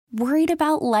Worried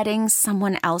about letting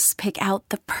someone else pick out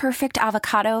the perfect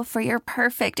avocado for your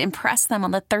perfect impress them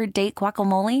on the third date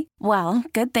guacamole? Well,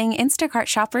 good thing Instacart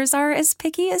shoppers are as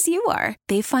picky as you are.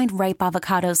 They find ripe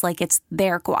avocados like it's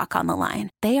their guac on the line.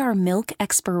 They are milk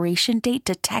expiration date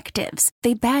detectives.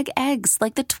 They bag eggs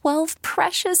like the 12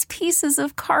 precious pieces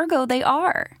of cargo they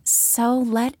are. So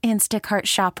let Instacart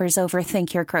shoppers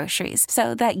overthink your groceries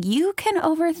so that you can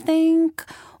overthink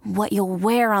what you'll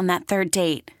wear on that third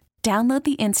date. Download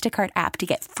the Instacart app to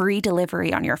get free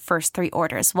delivery on your first 3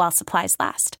 orders while supplies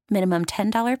last. Minimum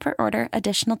 $10 per order.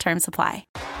 Additional terms apply.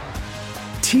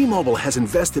 T-Mobile has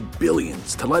invested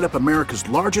billions to light up America's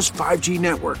largest 5G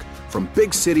network, from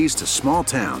big cities to small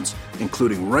towns,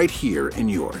 including right here in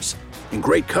yours. And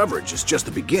great coverage is just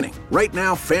the beginning. Right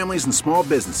now, families and small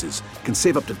businesses can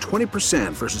save up to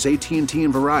 20% versus AT&T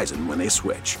and Verizon when they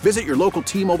switch. Visit your local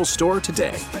T-Mobile store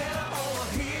today.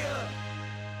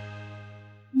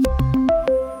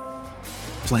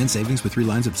 Plan savings with 3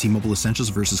 lines of T-Mobile Essentials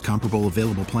versus comparable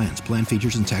available plans. Plan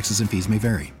features and taxes and fees may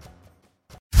vary.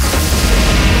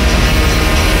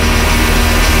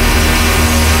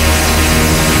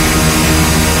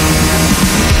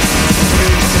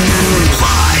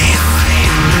 Live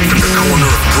from the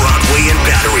corner of Broadway and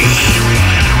Battery,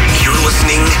 you're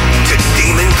listening to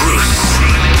Damon Bruce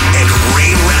and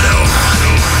Ray Ratto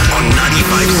on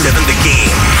 95.7 The Game.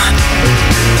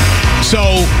 So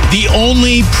the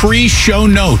only pre-show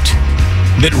note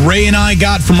that Ray and I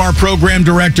got from our program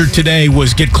director today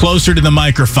was get closer to the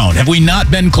microphone. Have we not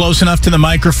been close enough to the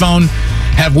microphone?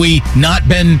 Have we not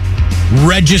been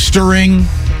registering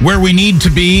where we need to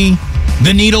be?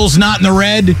 The needle's not in the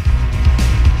red?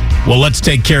 Well, let's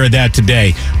take care of that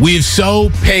today. We have so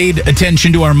paid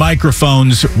attention to our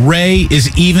microphones, Ray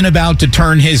is even about to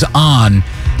turn his on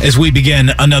as we begin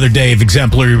another day of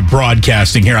exemplary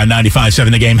broadcasting here on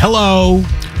 95.7 The Game. Hello.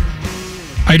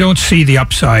 I don't see the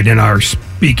upside in our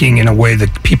speaking in a way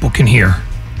that people can hear.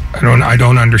 I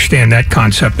don't understand that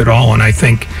concept at all, and I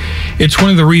think it's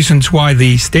one of the reasons why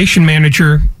the station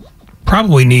manager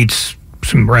probably needs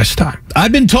some rest time.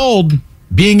 I've been told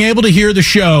being able to hear the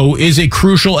show is a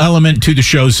crucial element to the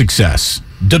show's success.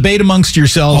 Debate amongst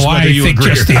yourselves whether you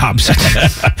agree. I think just the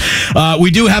opposite.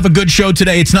 We do have a good show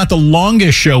today. It's not the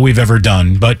longest show we've ever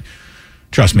done, but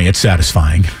trust me, it's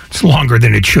satisfying. It's longer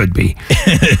than it should be.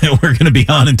 We're going to be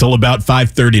on until about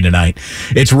 5:30 tonight.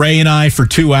 It's Ray and I for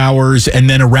 2 hours, and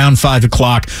then around 5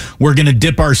 o'clock, we're going to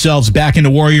dip ourselves back into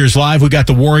Warriors Live. We got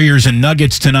the Warriors and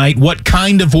Nuggets tonight. What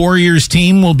kind of Warriors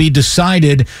team will be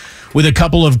decided with a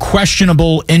couple of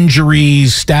questionable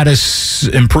injuries, status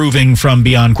improving from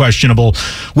beyond questionable.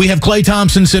 We have Klay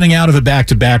Thompson sitting out of a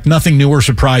back-to-back. Nothing new or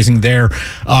surprising there.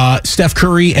 Steph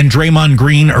Curry and Draymond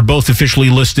Green are both officially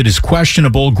listed as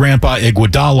questionable. Grandpa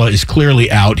Iguodala is clearly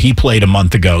out. He played a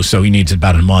month ago, so he needs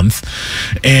about a month.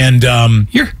 And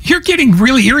you're getting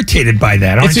really irritated by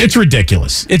that, aren't you? It's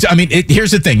ridiculous.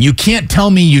 Here's the thing. You can't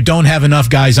tell me you don't have enough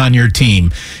guys on your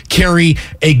team. Carry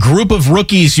a group of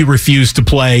rookies you refuse to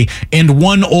play and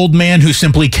one old man who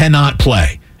simply cannot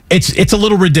play. It's a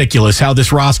little ridiculous how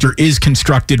this roster is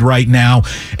constructed right now,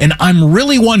 and I'm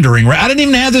really wondering, I didn't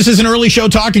even have this as an early show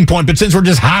talking point, but since we're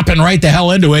just hopping right the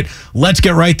hell into it, let's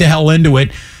get right the hell into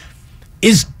it.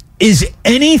 Is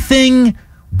anything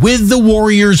with the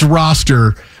Warriors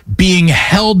roster being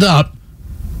held up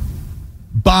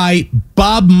by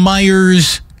Bob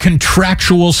Myers'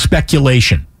 contractual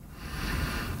speculation?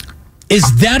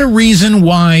 Is that a reason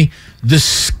why the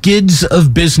skids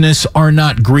of business are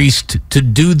not greased to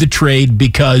do the trade,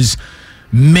 because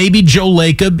maybe Joe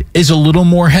Lacob is a little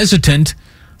more hesitant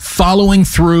following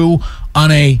through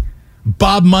on a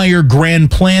Bob Meyer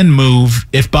grand plan move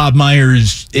if Bob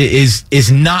Myers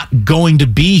is not going to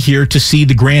be here to see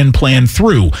the grand plan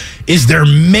through? Is there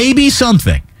maybe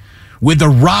something with the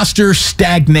roster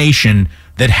stagnation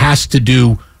that has to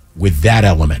do with that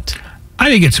element?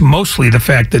 I think it's mostly the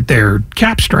fact that they're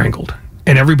cap strangled.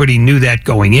 And everybody knew that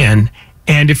going in.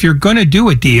 And if you're going to do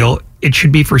a deal, it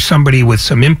should be for somebody with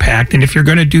some impact. And if you're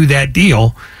going to do that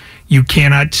deal, you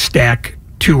cannot stack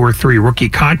 2 or 3 rookie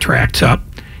contracts up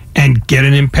and get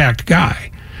an impact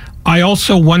guy. I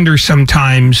also wonder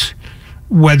sometimes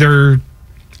whether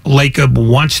Lacob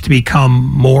wants to become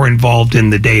more involved in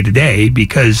the day-to-day,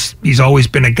 because he's always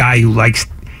been a guy who likes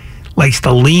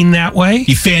to lean that way.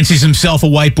 He fancies himself a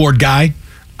whiteboard guy?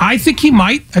 I think he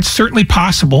might. That's certainly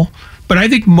possible. But I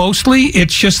think mostly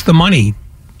it's just the money,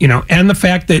 and the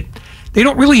fact that they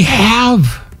don't really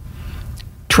have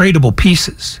tradable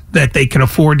pieces that they can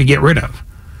afford to get rid of.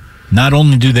 Not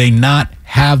only do they not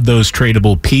have those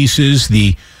tradable pieces,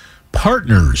 the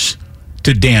partners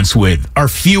to dance with, are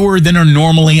fewer than are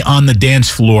normally on the dance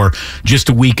floor just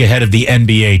a week ahead of the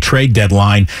NBA trade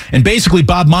deadline. And basically,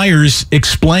 Bob Myers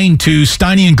explained to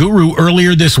Steiny and Guru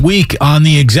earlier this week on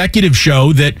the executive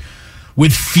show that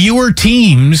with fewer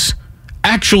teams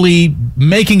actually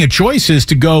making a choice as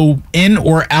to go in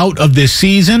or out of this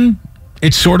season,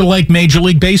 it's sort of like Major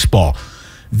League Baseball.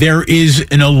 There is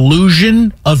an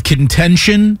illusion of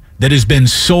contention that has been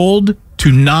sold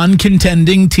to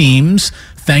non-contending teams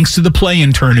thanks to the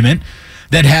play-in tournament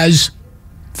that has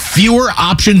fewer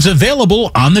options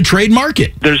available on the trade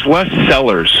market. There's less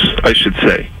sellers, I should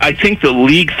say. I think the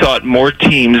league thought more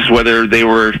teams, whether they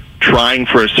were trying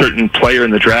for a certain player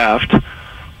in the draft,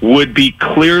 would be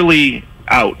clearly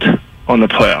out on the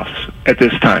playoffs at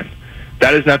this time.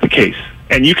 That is not the case.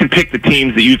 And you can pick the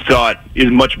teams that you thought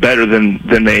is much better than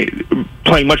they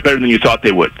playing much better than you thought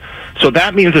they would. So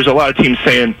that means there's a lot of teams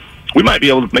saying, we might be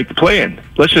able to make the play-in.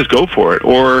 Let's just go for it.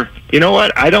 Or, you know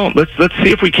what, let's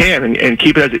see if we can and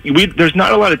keep it as it. There's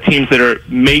not a lot of teams that are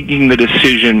making the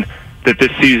decision that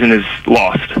this season is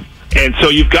lost. And so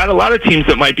you've got a lot of teams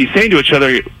that might be saying to each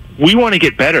other, we want to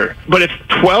get better. But if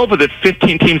 12 of the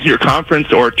 15 teams in your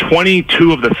conference or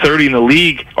 22 of the 30 in the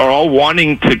league are all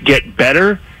wanting to get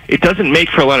better, it doesn't make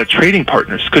for a lot of trading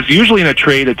partners. Because usually in a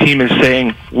trade, a team is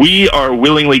saying, we are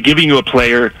willingly giving you a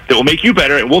player that will make you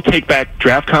better, and we'll take back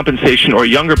draft compensation or a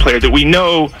younger player that we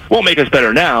know won't make us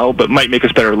better now, but might make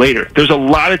us better later. There's a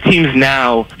lot of teams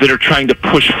now that are trying to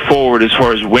push forward as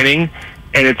far as winning,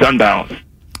 and it's unbalanced.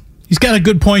 He's got a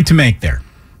good point to make there.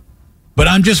 But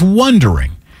I'm just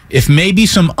wondering if maybe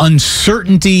some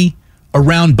uncertainty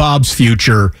around Bob's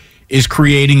future is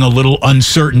creating a little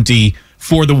uncertainty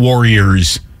for the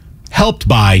Warriors, helped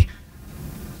by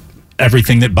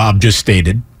everything that Bob just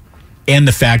stated and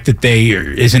the fact that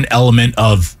there is an element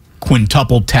of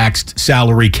quintuple taxed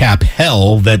salary cap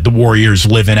hell that the Warriors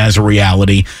live in as a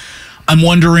reality. I'm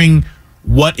wondering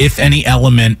what, if any,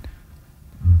 element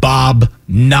Bob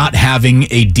not having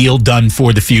a deal done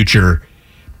for the future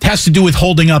has to do with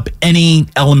holding up any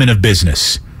element of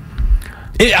business.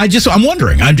 I'm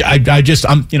wondering.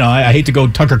 I hate to go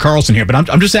Tucker Carlson here, but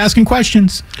I'm just asking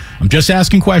questions.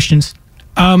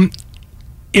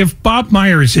 If Bob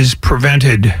Myers is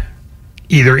prevented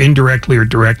either indirectly or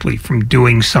directly from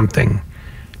doing something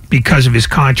because of his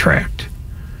contract,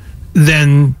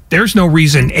 then there's no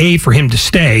reason, A, for him to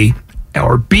stay,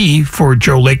 or B, for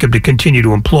Joe Lacob to continue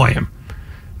to employ him.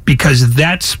 Because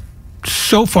that's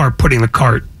so far putting the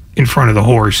cart in front of the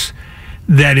horse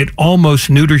that it almost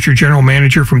neuters your general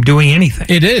manager from doing anything.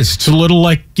 It is. It's a little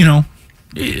like,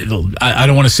 I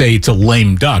don't want to say it's a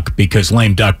lame duck, because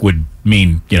lame duck would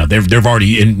mean, they've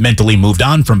already mentally moved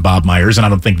on from Bob Myers, and I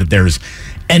don't think that there's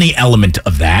any element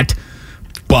of that.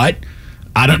 But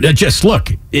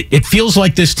it feels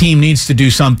like this team needs to do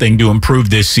something to improve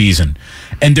this season.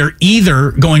 And they're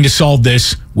either going to solve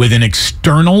this with an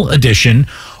external addition,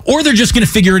 or they're just going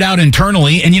to figure it out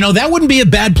internally. And, that wouldn't be a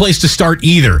bad place to start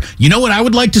either. You know what I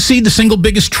would like to see? The single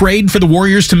biggest trade for the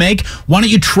Warriors to make? Why don't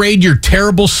you trade your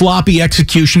terrible, sloppy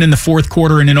execution in the fourth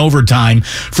quarter and in overtime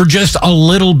for just a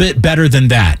little bit better than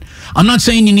that? I'm not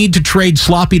saying you need to trade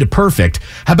sloppy to perfect.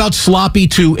 How about sloppy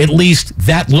to at least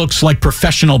that looks like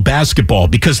professional basketball?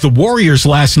 Because the Warriors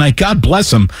last night, God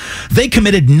bless them, they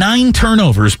committed 9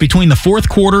 turnovers between the fourth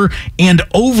quarter and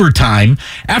overtime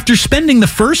after spending the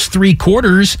first 3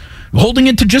 quarters holding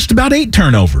it to just about 8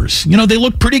 turnovers. They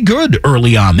looked pretty good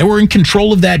early on. They were in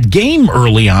control of that game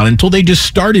early on until they just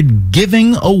started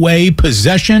giving away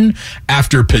possession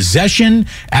after possession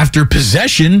after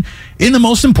possession in the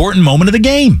most important moment of the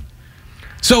game.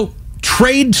 So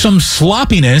trade some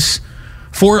sloppiness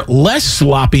for less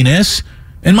sloppiness,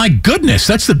 and my goodness,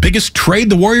 that's the biggest trade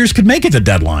the Warriors could make at the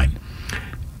deadline.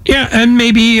 Yeah, and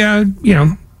maybe,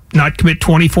 not commit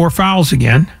 24 fouls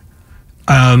again.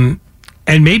 And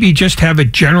maybe just have a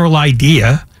general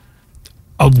idea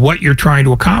of what you're trying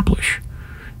to accomplish.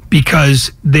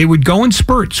 Because they would go in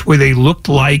spurts where they looked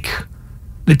like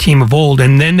the team of old,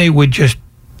 and then they would just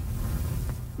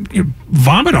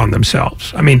vomit on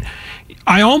themselves. I mean,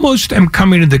 I almost am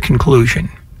coming to the conclusion,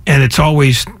 and it's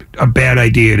always a bad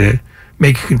idea to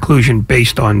make a conclusion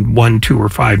based on 1, 2, or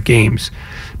 5 games,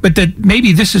 but that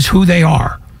maybe this is who they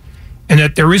are, and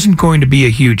that there isn't going to be a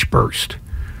huge burst,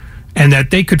 and that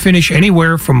they could finish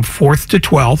anywhere from 4th to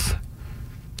 12th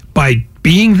by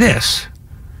being this.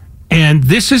 And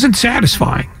this isn't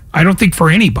satisfying, I don't think, for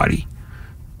anybody,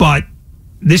 but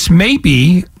this may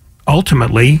be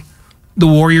ultimately the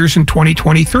Warriors in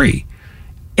 2023.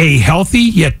 A healthy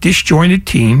yet disjointed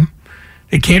team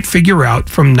that can't figure out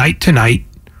from night to night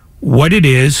what it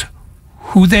is,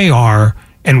 who they are,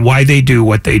 and why they do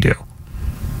what they do.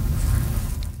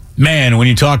 Man, when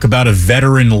you talk about a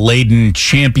veteran-laden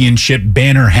championship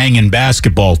banner-hanging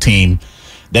basketball team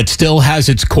that still has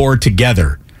its core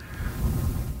together,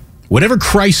 whatever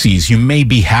crises you may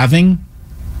be having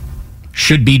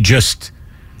should be just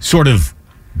sort of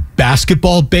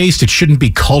basketball-based. It shouldn't be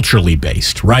culturally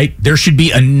based, right? There should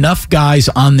be enough guys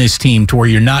on this team to where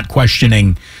you're not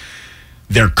questioning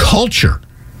their culture.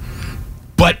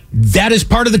 But that is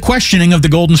part of the questioning of the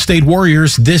Golden State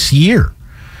Warriors this year.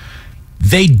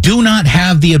 They do not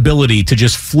have the ability to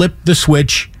just flip the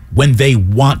switch when they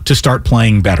want to start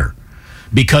playing better,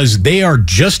 because they are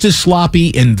just as sloppy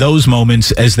in those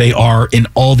moments as they are in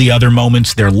all the other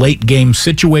moments. Their late game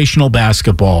situational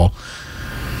basketball,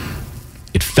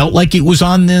 it felt like it was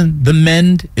on the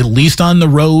mend, at least on the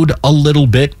road a little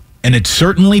bit, and it's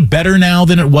certainly better now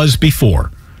than it was before.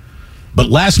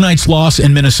 But last night's loss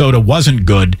in Minnesota wasn't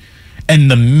good, and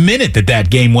the minute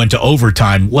that game went to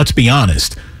overtime, let's be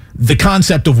honest, the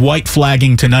concept of white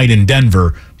flagging tonight in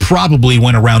Denver probably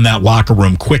went around that locker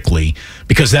room quickly,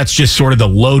 because that's just sort of the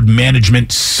load management,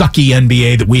 sucky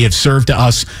NBA that we have served to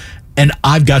us, and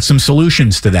I've got some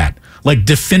solutions to that. Like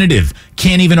definitive,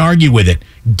 can't even argue with it.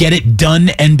 Get it done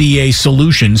NBA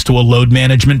solutions to a load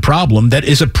management problem that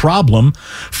is a problem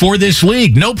for this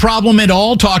league. No problem at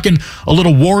all. Talking a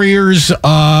little Warriors.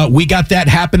 We got that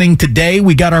happening today.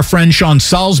 We got our friend Sean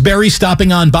Salisbury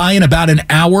stopping on by in about an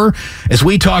hour as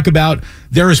we talk about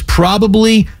there is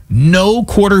probably no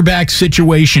quarterback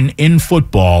situation in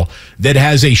football that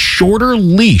has a shorter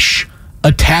leash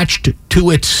attached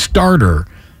to its starter.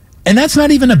 And that's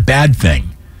not even a bad thing.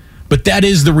 But that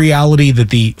is the reality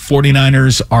that the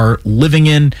 49ers are living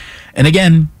in. And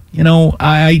again, you know,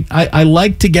 I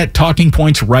like to get talking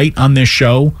points right on this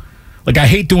show. Like, I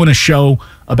hate doing a show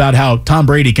about how Tom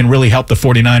Brady can really help the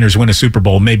 49ers win a Super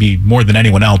Bowl, maybe more than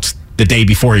anyone else, the day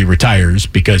before he retires,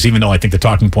 because even though I think the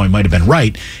talking point might have been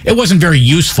right, it wasn't very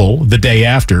useful the day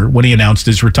after when he announced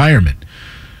his retirement.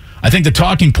 I think the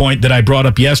talking point that I brought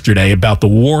up yesterday about the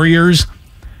Warriors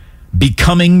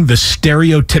becoming the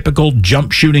stereotypical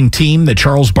jump shooting team that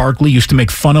Charles Barkley used to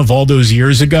make fun of all those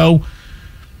years ago,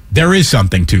 there is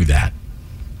something to that.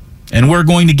 And we're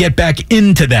going to get back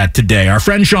into that today. Our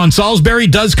friend Sean Salisbury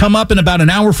does come up in about an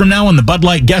hour from now on the Bud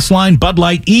Light guest line. Bud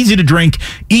Light, easy to drink,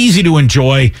 easy to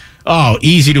enjoy. Oh,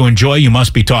 easy to enjoy. You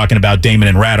must be talking about Damon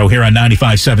and Ratto here on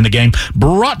 95.7 The Game.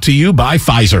 Brought to you by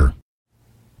Pfizer.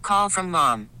 Call from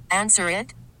mom. Answer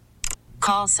it.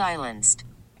 Call silenced.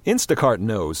 Instacart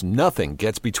knows nothing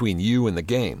gets between you and the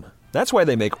game. That's why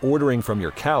they make ordering from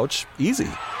your couch easy.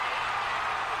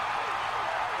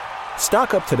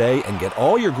 Stock up today and get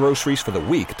all your groceries for the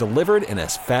week delivered in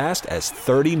as fast as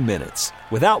 30 minutes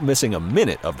without missing a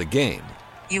minute of the game.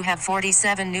 You have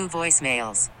 47 new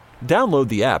voicemails. Download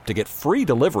the app to get free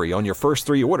delivery on your first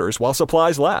 3 orders while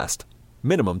supplies last.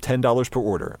 Minimum $10 per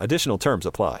order. Additional terms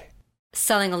apply.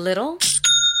 Selling a little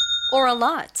or a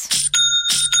lot?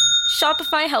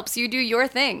 Shopify helps you do your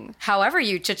thing, however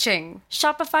you cha-ching.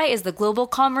 Shopify is the global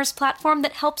commerce platform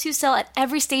that helps you sell at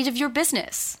every stage of your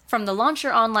business. From the launch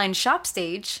your online shop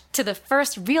stage, to the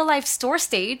first real-life store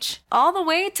stage, all the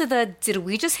way to the did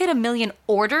we just hit 1 million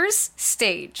orders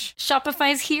stage.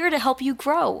 Shopify's here to help you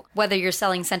grow. Whether you're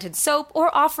selling scented soap or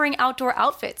offering outdoor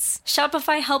outfits,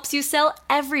 Shopify helps you sell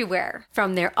everywhere.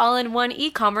 From their all-in-one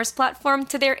e-commerce platform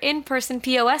to their in-person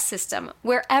POS system,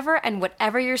 wherever and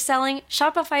whatever you're selling,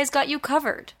 Shopify's got you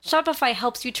covered. Shopify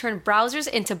helps you turn browsers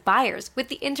into buyers with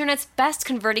the internet's best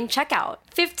converting checkout.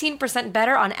 15%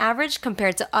 better on average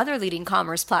compared to other leading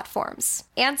commerce platforms.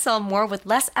 And sell more with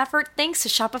less effort thanks to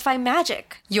Shopify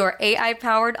Magic, your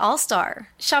AI-powered all-star.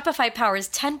 Shopify powers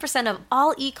 10% of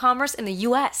all e-commerce in the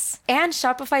U.S. And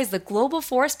Shopify is the global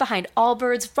force behind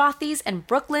Allbirds, Rothy's, and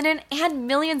Brooklinen, and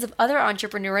millions of other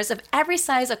entrepreneurs of every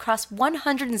size across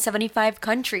 175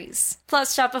 countries.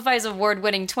 Plus, Shopify's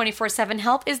award-winning 24/7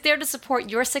 help is there to support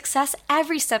your success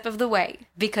every step of the way.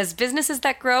 Because businesses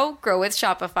that grow, grow with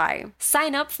Shopify.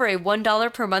 Sign up for a $1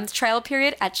 per month trial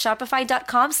period at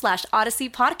shopify.com/Odyssey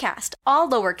Podcast, all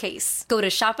lowercase. Go to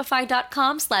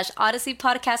shopify.com/Odyssey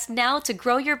Podcast now to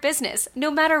grow your business,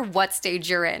 no matter what stage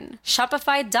you're in.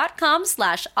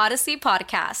 Shopify.com/Odyssey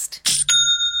Podcast.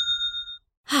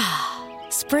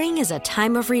 Spring is a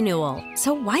time of renewal,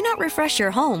 so why not refresh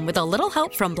your home with a little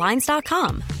help from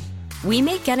Blinds.com? We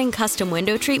make getting custom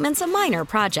window treatments a minor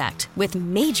project with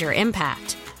major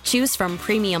impact. Choose from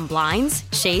premium blinds,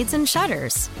 shades, and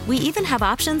shutters. We even have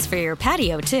options for your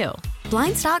patio, too.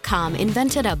 Blinds.com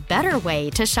invented a better way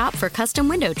to shop for custom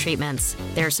window treatments.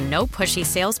 There's no pushy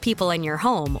salespeople in your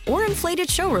home or inflated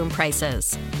showroom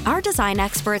prices. Our design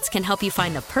experts can help you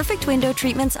find the perfect window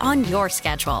treatments on your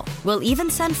schedule. We'll even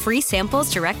send free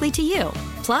samples directly to you.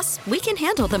 Plus, we can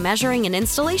handle the measuring and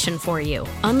installation for you.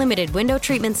 Unlimited window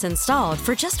treatments installed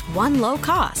for just one low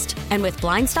cost. And with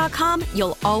Blinds.com,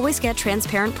 you'll always get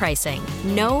transparent pricing.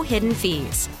 No hidden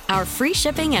fees. Our free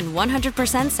shipping and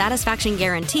 100% satisfaction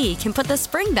guarantee can put the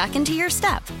spring back into your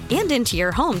step and into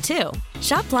your home, too.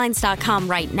 Shop Blinds.com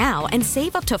right now and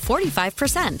save up to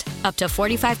 45%. Up to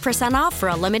 45% off for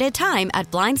a limited time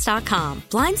at Blinds.com.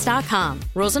 Blinds.com.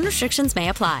 Rules and restrictions may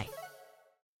apply.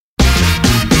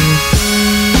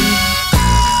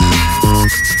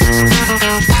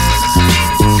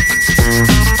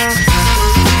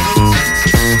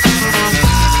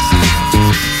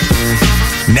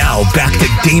 Now back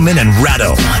to Damon and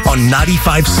Ratto on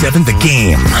 95.7 The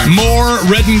Game. More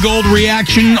Red and Gold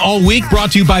reaction all week,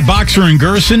 brought to you by Boxer &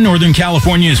 Gerson, Northern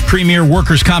California's premier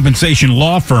workers' compensation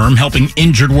law firm, helping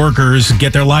injured workers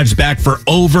get their lives back for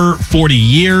over 40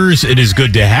 years. It is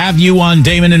good to have you on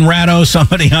Damon and Ratto.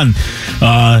 Somebody on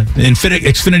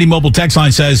Xfinity Mobile text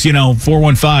line says,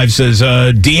 415 says,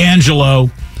 D'Angelo,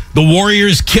 the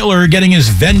Warriors killer, getting his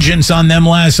vengeance on them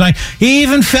last night. He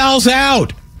even fouls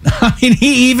out.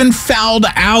 He even fouled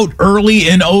out early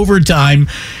in overtime,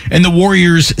 and the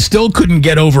Warriors still couldn't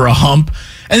get over a hump,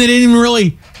 and they didn't even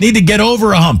really need to get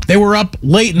over a hump. They were up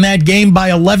late in that game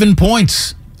by 11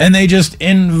 points, and they just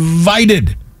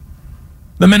invited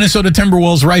the Minnesota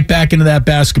Timberwolves right back into that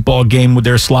basketball game with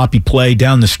their sloppy play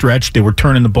down the stretch. They were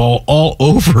turning the ball all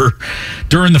over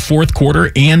during the fourth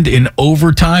quarter and in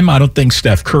overtime. I don't think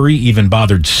Steph Curry even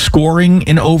bothered scoring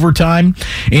in overtime.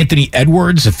 Anthony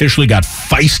Edwards officially got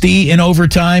feisty in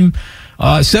overtime.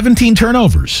 17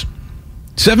 turnovers.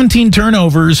 17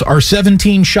 turnovers are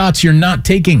 17 shots you're not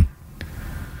taking.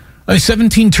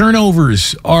 17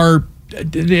 turnovers are...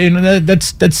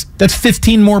 That's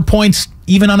 15 more points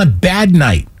even on a bad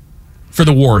night for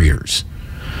the Warriors.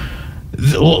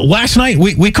 Last night,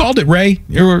 we called it, Ray.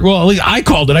 Well, at least I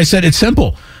called it. I said it's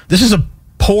simple. This is a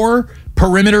poor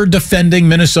perimeter defending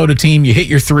Minnesota team. You hit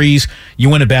your threes, you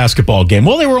win a basketball game.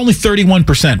 Well, they were only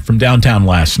 31% from downtown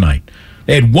last night.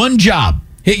 They had one job.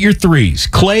 Hit your threes.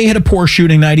 Clay had a poor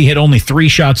shooting night. He hit only 3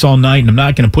 shots all night, and I'm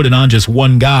not going to put it on just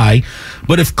one guy.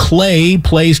 But if Clay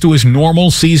plays to his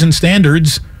normal season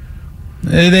standards,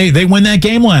 they win that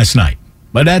game last night.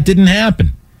 But that didn't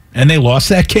happen, and they lost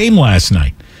that game last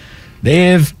night. They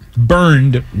have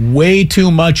burned way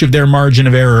too much of their margin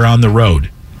of error on the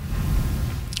road.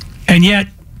 And yet,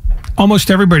 almost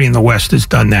everybody in the West has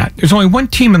done that. There's only one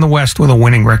team in the West with a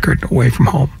winning record away from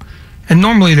home, and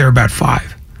normally they're about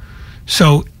 5.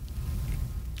 So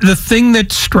the thing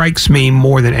that strikes me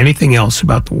more than anything else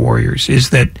about the Warriors is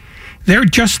that they're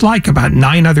just like about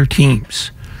 9 other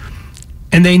teams.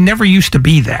 And they never used to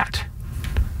be that.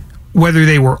 Whether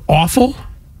they were awful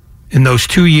in those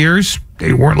 2 years,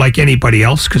 they weren't like anybody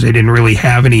else because they didn't really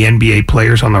have any NBA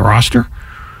players on the roster,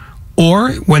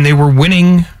 or when they were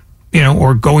winning,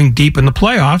 or going deep in the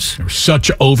playoffs. They were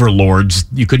such overlords,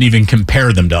 you couldn't even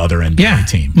compare them to other NBA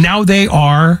teams. Now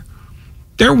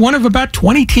they're one of about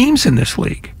 20 teams in this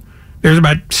league. There's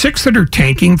about 6 that are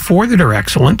tanking, 4 that are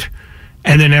excellent,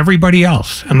 and then everybody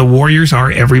else. And the Warriors are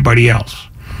everybody else.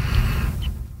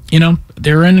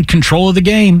 They're in control of the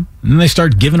game, and then they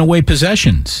start giving away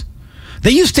possessions. They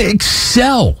used to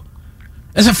excel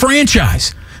as a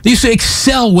franchise. They used to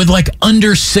excel with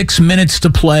under 6 minutes to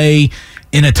play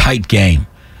in a tight game.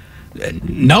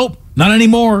 Nope. Not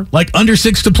anymore. Under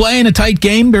 6 to play in a tight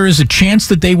game, there is a chance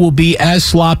that they will be as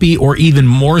sloppy or even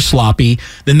more sloppy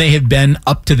than they have been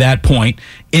up to that point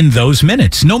in those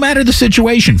minutes. No matter the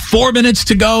situation. 4 minutes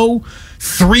to go,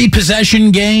 3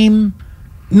 possession game.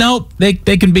 Nope, they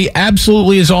can be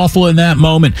absolutely as awful in that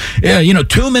moment.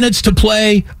 2 minutes to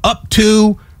play, up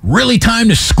 2, really time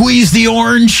to squeeze the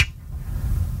orange.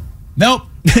 Nope.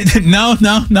 No,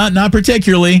 not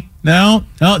particularly. No,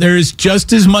 there is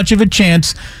just as much of a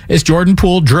chance as Jordan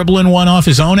Poole dribbling one off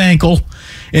his own ankle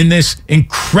in this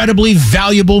incredibly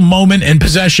valuable moment and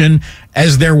possession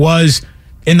as there was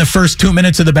in the first 2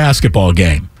 minutes of the basketball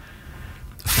game.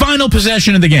 Final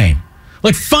possession of the game.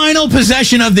 Final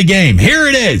possession of the game. Here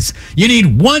it is. You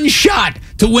need one shot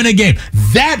to win a game.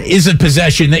 That is a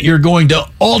possession that you're going to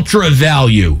ultra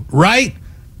value, right?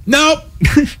 Nope.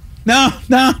 No,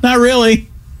 not really.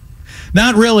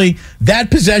 Not really. That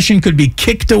possession could be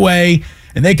kicked away,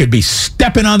 and they could be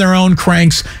stepping on their own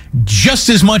cranks just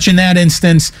as much in that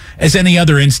instance as any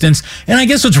other instance. And I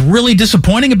guess what's really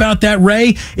disappointing about that,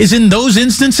 Ray, is in those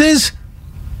instances,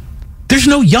 there's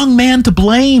no young man to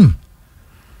blame.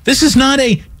 This is not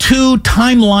a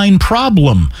 2-timeline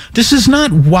problem. This is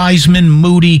not Wiseman,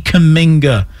 Moody,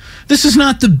 Kuminga. This is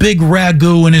not the big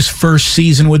Ragu in his first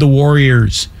season with the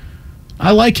Warriors.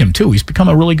 I like him, too. He's become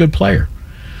a really good player.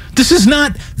 This is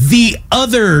not the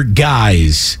other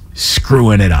guys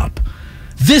screwing it up.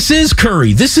 This is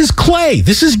Curry. This is Clay.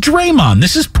 This is Draymond.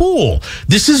 This is Poole.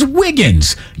 This is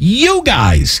Wiggins. You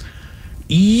guys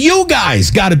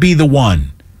got to be the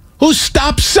one who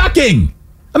stops sucking.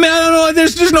 I mean, I don't know.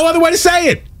 There's no other way to say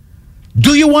it.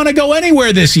 Do you want to go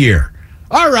anywhere this year?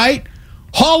 All right.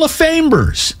 Hall of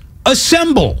Famers,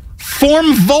 assemble,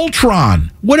 form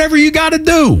Voltron, whatever you got to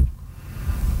do.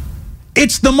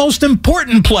 It's the most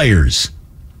important players,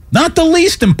 not the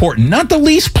least important, not the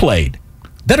least played,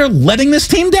 that are letting this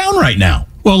team down right now.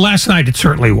 Well, last night it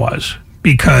certainly was,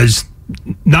 because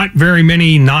not very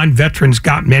many non-veterans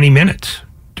got many minutes.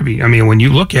 When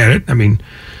you look at it,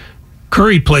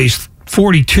 Curry plays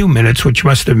 42 minutes, which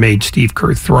must have made Steve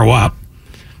Kerr throw up.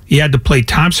 He had to play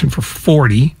Thompson for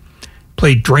 40,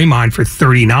 played Draymond for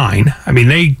 39.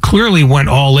 They clearly went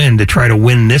all in to try to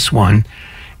win this one.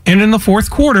 And in the fourth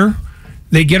quarter,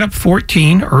 they get up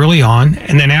 14 early on,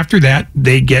 and then after that,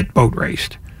 they get boat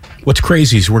raced. What's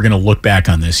crazy is we're going to look back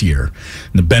on this year,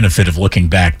 and the benefit of looking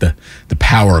back, the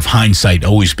power of hindsight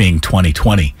always being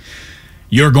 20/20.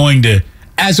 You're going to,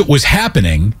 as it was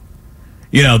happening,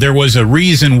 there was a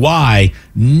reason why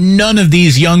none of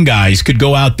these young guys could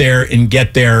go out there and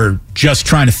get there just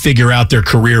trying to figure out their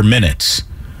career minutes.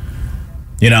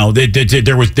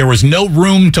 There was no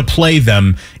room to play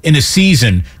them in a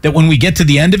season that when we get to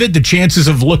the end of it, the chances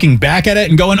of looking back at it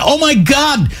and going, oh my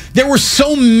God, there were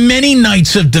so many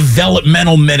nights of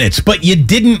developmental minutes, but you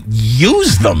didn't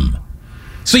use them.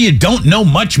 So you don't know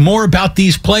much more about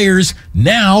these players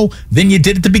now than you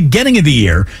did at the beginning of the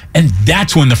year. And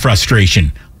that's when the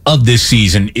frustration of this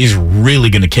season is really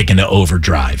going to kick into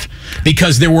overdrive,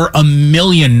 because there were a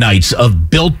million nights of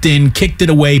built-in, kicked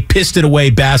it away, pissed it away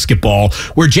basketball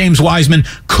where James Wiseman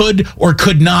could or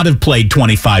could not have played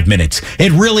 25 minutes.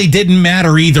 It really didn't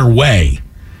matter either way.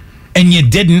 And you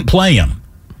didn't play him.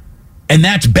 And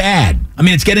that's bad.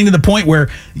 It's getting to the point where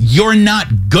you're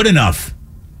not good enough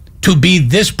to be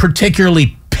this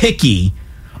particularly picky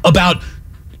about,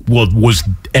 well, was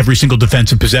every single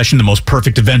defensive possession the most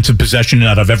perfect defensive possession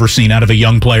that I've ever seen out of a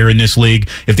young player in this league?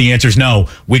 If the answer is no,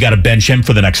 we got to bench him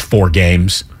for the next 4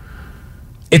 games.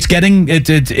 They're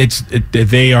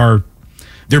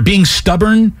being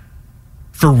stubborn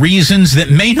for reasons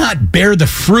that may not bear the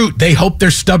fruit they hope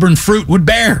their stubborn fruit would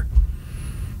bear.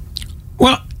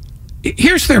 Well,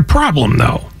 here's their problem,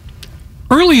 though.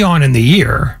 Early on in the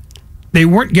year, they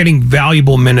weren't getting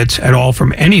valuable minutes at all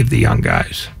from any of the young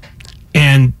guys.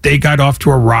 And they got off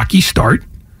to a rocky start.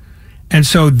 And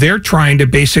so they're trying to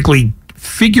basically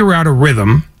figure out a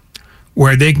rhythm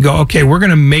where they can go, okay, we're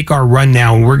going to make our run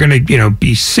now, and we're going to,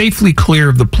 be safely clear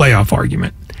of the playoff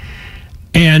argument.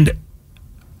 And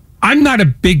I'm not a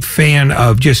big fan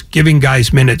of just giving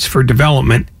guys minutes for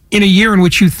development in a year in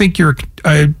which you think you're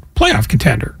a playoff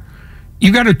contender.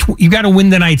 You got to win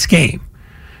the night's game.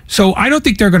 So I don't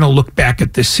think they're going to look back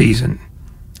at this season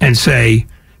and say,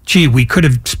 gee, we could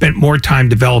have spent more time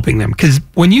developing them. Because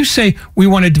when you say we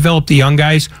want to develop the young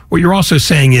guys, what you're also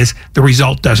saying is the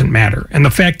result doesn't matter. And the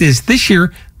fact is, this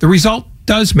year, the result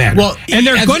does matter. Well, and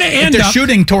they're going to end up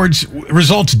shooting towards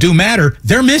results do matter.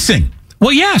 They're missing.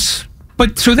 Well, yes.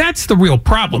 But so that's the real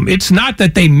problem. It's not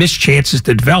that they miss chances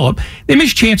to develop. They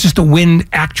miss chances to win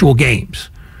actual games.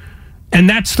 And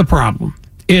that's the problem.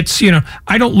 It's,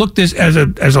 I don't look this as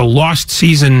a lost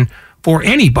season for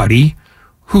anybody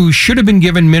who should have been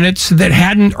given minutes that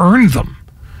hadn't earned them.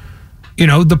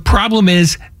 The problem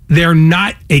is they're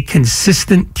not a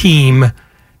consistent team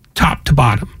top to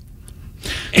bottom.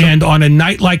 And on a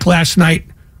night like last night,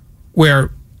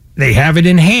 where they have it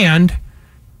in hand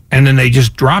and then they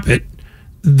just drop it,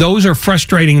 those are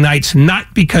frustrating nights,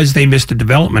 not because they missed a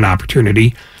development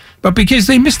opportunity, but because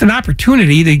they missed an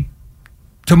opportunity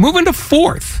to move into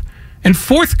fourth. And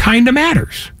fourth kind of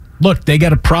matters. Look, they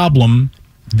got a problem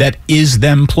that is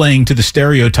them playing to the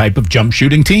stereotype of jump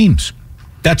shooting teams.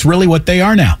 That's really what they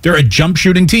are now. They're a jump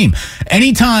shooting team.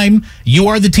 Anytime you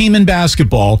are the team in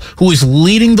basketball who is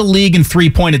leading the league in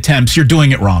 3-point attempts, you're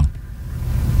doing it wrong.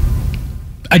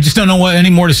 I just don't know what any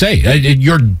more to say.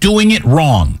 You're doing it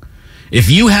wrong. If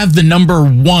you have the number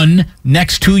 1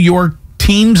 next to your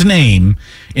team's name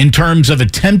in terms of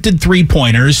attempted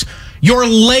 3-pointers, you're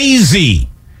lazy.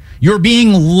 You're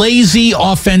being lazy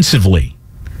offensively.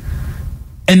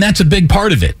 And that's a big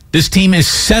part of it. This team is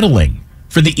settling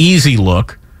for the easy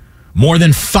look more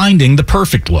than finding the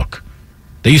perfect look.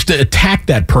 They used to attack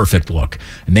that perfect look,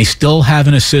 and they still have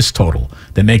an assist total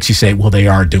that makes you say, well, they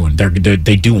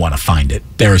do want to find it.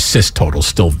 Their assist total is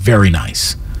still very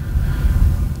nice.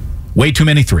 Way too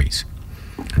many threes.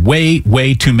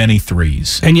 Way too many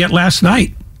threes. And yet last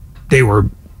night, they were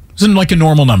It was like a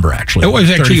normal number, actually. It was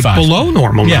actually 35. below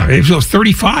normal number. It was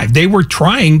 35. They were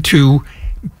trying to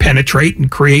penetrate and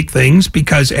create things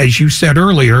because, as you said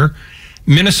earlier,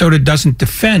 Minnesota doesn't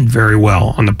defend very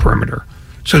well on the perimeter.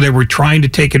 So they were trying to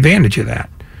take advantage of that.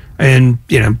 And,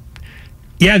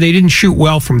 they didn't shoot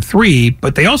well from three,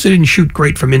 but they also didn't shoot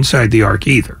great from inside the arc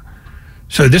either.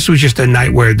 So this was just a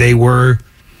night where they were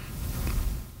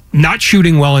not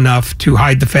shooting well enough to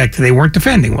hide the fact that they weren't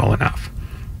defending well enough.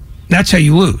 That's how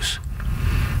you lose.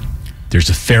 There's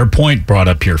a fair point brought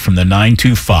up here from the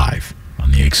 925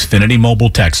 on the Xfinity mobile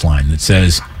text line that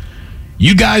says,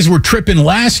 you guys were tripping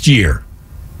last year.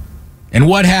 And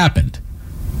what happened?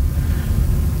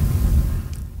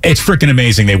 It's freaking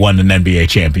amazing they won an NBA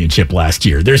championship last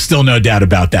year. There's still no doubt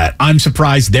about that. I'm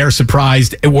surprised. They're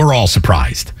surprised. We're all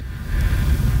surprised.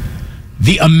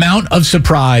 The amount of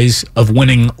surprise of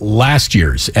winning last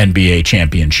year's NBA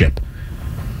championship,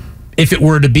 if it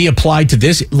were to be applied to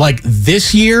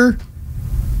this year,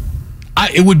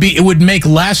 it would make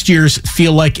last year's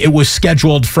feel like it was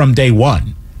scheduled from day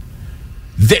one.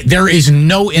 There is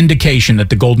no indication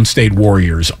that the Golden State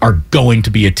Warriors are going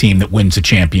to be a team that wins a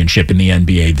championship in the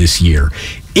NBA this year.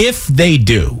 If they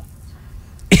do,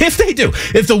 if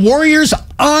the Warriors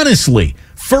honestly,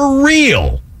 for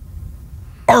real,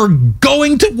 are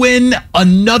going to win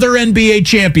another NBA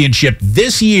championship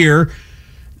this year,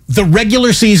 the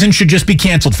regular season should just be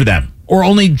canceled for them, or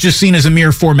only just seen as a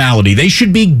mere formality. They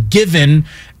should be given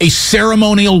a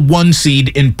ceremonial 1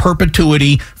 seed in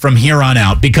perpetuity from here on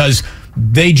out, because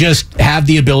they just have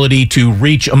the ability to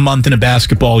reach a month in a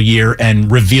basketball year and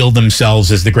reveal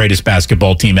themselves as the greatest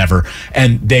basketball team ever,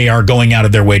 and they are going out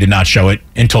of their way to not show it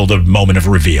until the moment of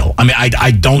reveal. I mean,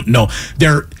 I don't know.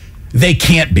 They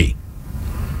can't be.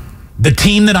 The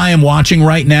team that I am watching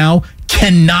right now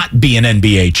cannot be an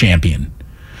NBA champion.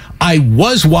 I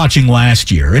was watching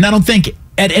last year, and I don't think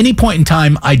at any point in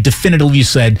time I definitively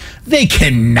said they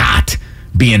cannot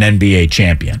be an NBA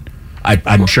champion.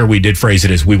 I'm sure we did phrase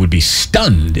it as we would be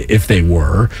stunned if they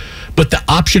were. But the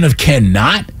option of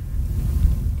cannot,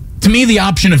 to me, the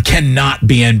option of cannot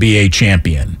be NBA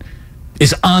champion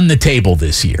is on the table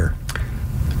this year.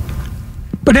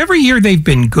 But every year they've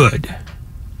been good.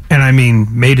 And I mean,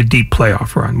 made a deep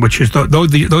playoff run, which is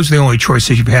those are the only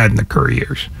choices you've had in the Curry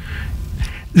years.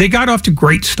 They got off to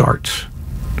great starts.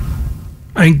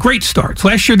 I mean, great starts.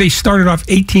 Last year they started off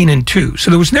 18-2. So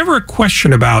there was never a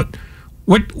question about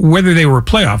whether they were a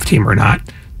playoff team or not.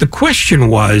 The question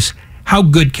was, how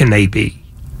good can they be?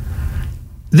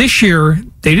 This year,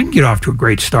 they didn't get off to a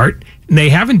great start, and they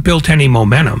haven't built any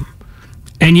momentum.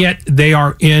 And yet, they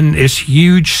are in this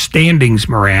huge standings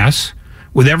morass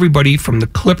with everybody from the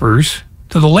Clippers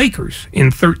to the Lakers in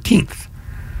 13th.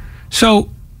 So,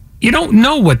 you don't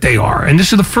know what they are. And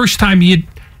this is the first time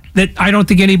that I don't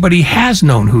think anybody has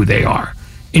known who they are,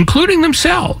 including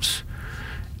themselves.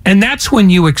 And that's when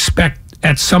you expect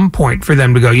at some point for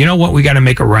them to go, you know what, we got to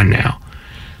make a run now.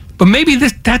 But maybe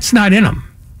that's not in them.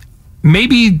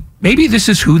 Maybe this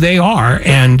is who they are,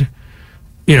 and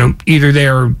either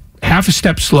they're half a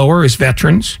step slower as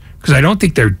veterans, because I don't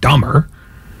think they're dumber,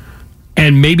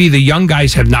 and maybe the young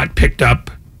guys have not picked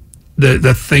up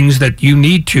the things that you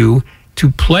need to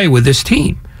play with this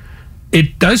team.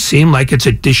 It does seem like it's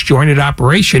a disjointed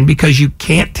operation because you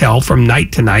can't tell from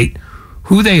night to night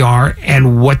who they are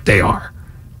and what they are.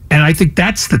 And I think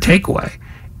that's the takeaway.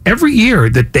 Every year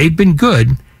that they've been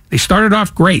good, they started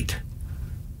off great.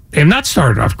 They have not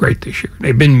started off great this year.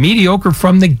 They've been mediocre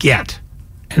from the get,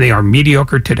 and they are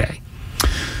mediocre today.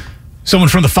 Someone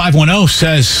from the 510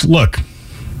 says, look,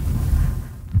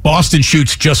 Boston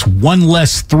shoots just one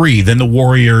less three than the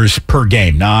Warriors per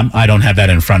game. Now, I don't have that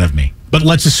in front of me, but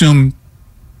let's assume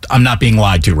I'm not being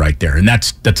lied to right there, and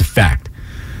that's a fact.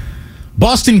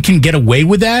 Boston can get away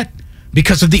with that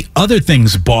because of the other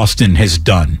things Boston has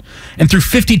done. And through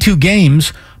 52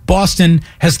 games, Boston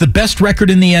has the best record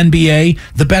in the NBA,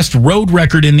 the best road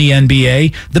record in the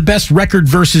NBA, the best record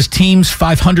versus teams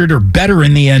 500 or better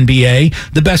in the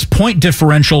NBA, the best point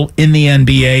differential in the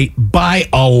NBA by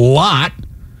a lot,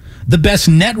 the best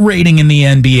net rating in the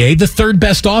NBA, the third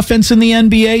best offense in the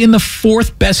NBA, and the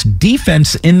fourth best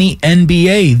defense in the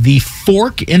NBA. The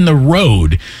fork in the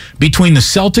road between the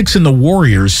Celtics and the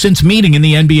Warriors since meeting in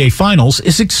the NBA Finals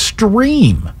is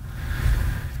extreme.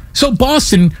 So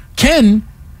Boston can,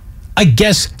 I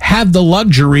guess, have the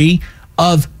luxury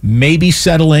of maybe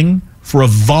settling for a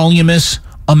voluminous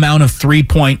amount of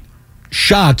three-point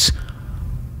shots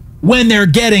when they're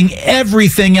getting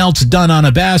everything else done on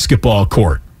a basketball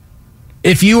court.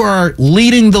 If you are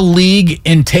leading the league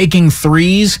in taking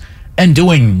threes and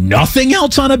doing nothing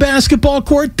else on a basketball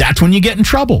court, that's when you get in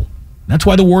trouble. That's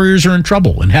why the Warriors are in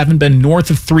trouble and haven't been north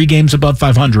of 3 games above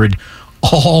 500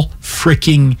 all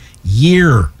freaking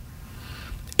year.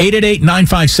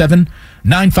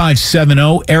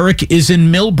 888-957-9570. Eric is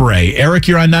in Millbrae. Eric,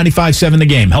 you're on 95.7 The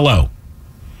Game. Hello.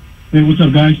 Hey, what's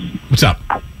up, guys? What's up?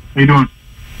 How you doing?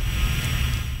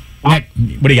 What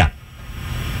do you got?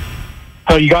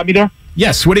 Oh, you got me there?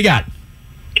 Yes, what do you got?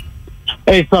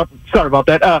 Hey, sorry about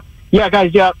that. Yeah,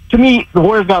 guys, to me, the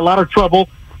Warriors got a lot of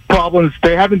problems.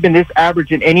 They haven't been this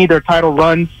average in any of their title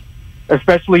runs,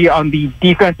 especially on the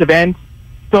defensive end.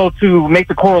 So to make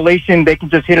the correlation, they can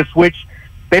just hit a switch.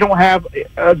 They don't have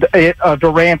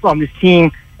Durant on this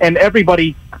team, and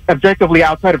everybody objectively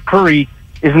outside of Curry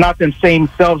is not them same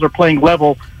selves or playing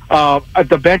level.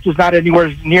 The bench is not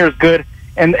anywhere near as good,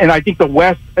 and I think the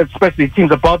West, especially the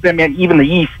teams above them and even the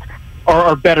East,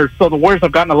 are better. So the Warriors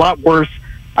have gotten a lot worse.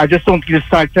 I just don't think this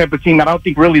type of team. I don't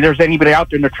think really there's anybody out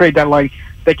there in the trade deadline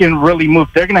that can really move.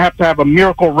 They're going to have a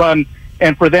miracle run,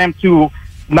 and for them to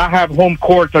not have home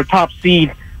court or top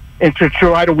seed and to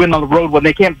try to win on the road when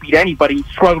they can't beat anybody,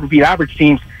 struggle to beat average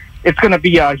teams, it's going to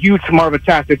be a huge more of a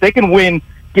task. If they can win,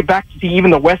 get back to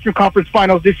even the Western Conference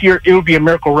Finals this year, it would be a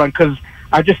miracle run because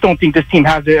I just don't think this team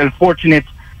has it. Unfortunate,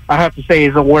 I have to say,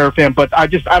 as a Warrior fan, but I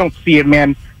don't see it,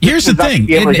 man. Here's the thing.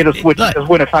 Be able to hit a switch and just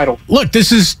win a title. Look,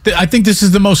 I think this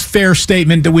is the most fair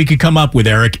statement that we could come up with,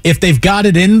 Eric. If they've got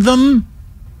it in them,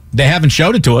 they haven't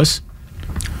showed it to us.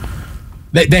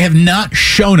 They have not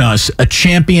shown us a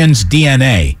champion's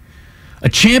DNA. A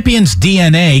champion's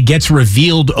DNA gets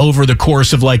revealed over the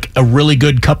course of like a really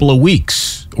good couple of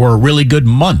weeks or a really good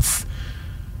month.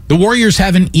 The Warriors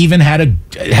haven't even have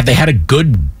they had a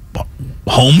good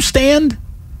homestand?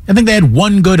 I think they had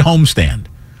one good homestand.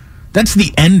 That's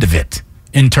the end of it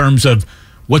in terms of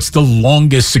what's the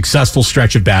longest successful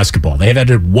stretch of basketball. They have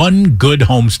had one good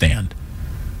homestand.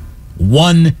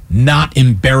 One not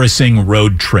embarrassing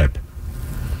road trip.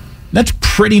 That's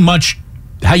pretty much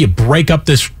how you break up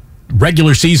this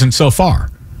regular season so far.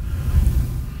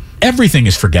 Everything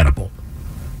is forgettable.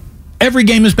 Every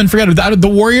game has been forgettable. The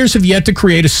Warriors have yet to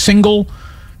create a single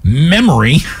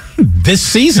memory this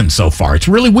season so far. It's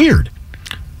really weird.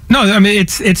 No, I mean,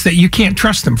 it's that you can't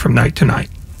trust them from night to night.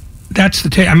 That's the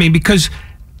because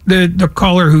the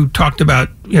caller who talked about,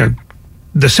 the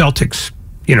Celtics,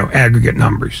 aggregate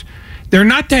numbers, they're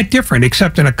not that different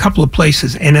except in a couple of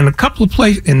places. And in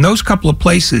those couple of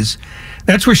places,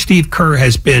 that's where Steve Kerr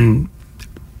has been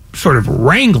sort of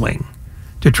wrangling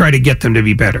to try to get them to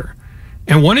be better.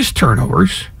 And one is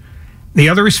turnovers. The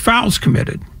other is fouls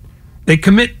committed. They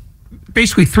commit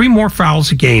basically 3 more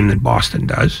fouls a game than Boston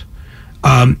does.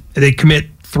 They commit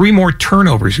 3 more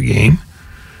turnovers a game.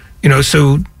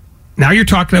 So now you're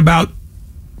talking about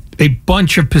a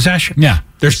bunch of possessions. Yeah.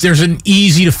 There's an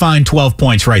easy to find 12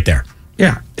 points right there.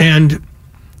 Yeah. And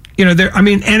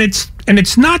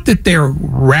it's not that they're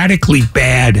radically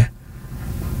bad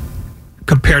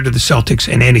compared to the Celtics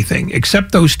in anything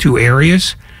except those 2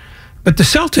 areas. But the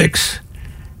Celtics,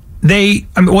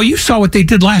 you saw what they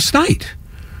did last night.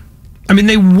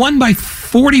 They won by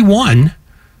 41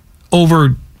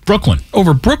 over Brooklyn,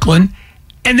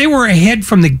 and they were ahead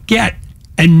from the get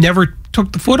and never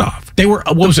took the foot off. They were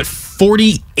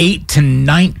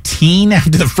 48-19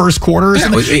 after the first quarter or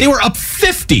something? They were up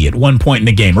 50 at one point in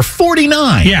the game, or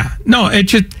 49. Yeah, no,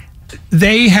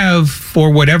 they have,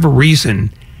 for whatever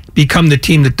reason, become the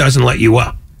team that doesn't let you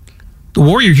up. The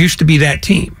Warriors used to be that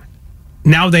team.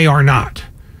 Now they are not.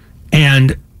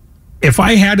 And if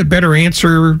I had a better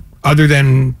answer other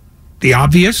than the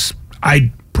obvious,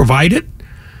 I'd provide it.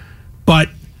 But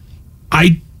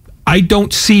I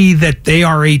don't see that they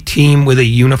are a team with a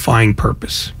unifying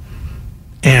purpose.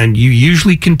 And you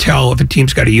usually can tell if a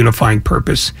team's got a unifying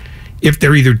purpose if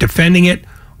they're either defending it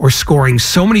or scoring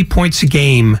so many points a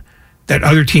game that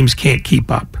other teams can't keep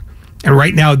up. And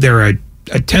right now they're a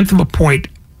 1/10 of a point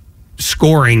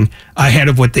scoring ahead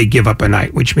of what they give up a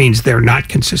night, which means they're not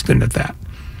consistent at that.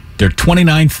 They're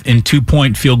 29th in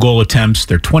 2-point field goal attempts.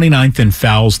 They're 29th in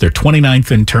fouls. They're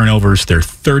 29th in turnovers. They're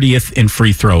 30th in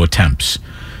free throw attempts.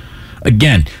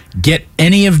 Again, get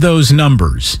any of those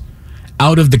numbers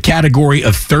out of the category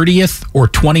of 30th or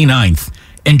 29th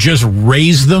and just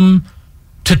raise them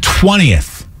to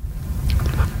 20th.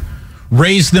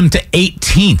 Raise them to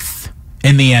 18th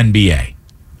in the NBA.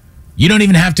 You don't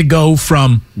even have to go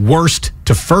from worst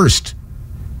to first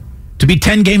to be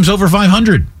 10 games over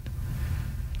 500.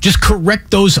 Just correct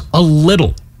those a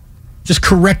little. Just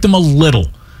correct them a little.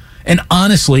 And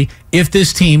honestly, if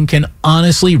this team can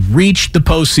honestly reach the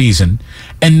postseason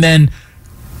and then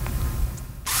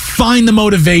find the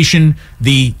motivation,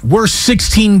 we're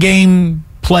 16-game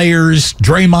players,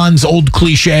 Draymond's old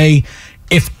cliche,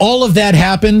 If all of that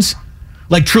happens,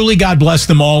 like truly God bless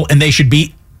them all, and they should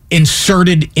be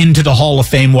inserted into the Hall of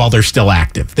Fame while they're still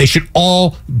active. They should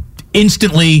all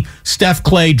instantly, Steph,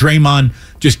 Clay, Draymond,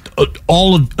 just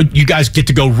all of you guys get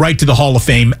to go right to the Hall of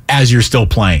Fame as you're still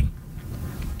playing.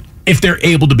 If they're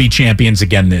able to be champions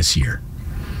again this year.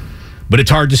 But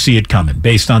it's hard to see it coming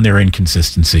based on their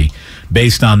inconsistency,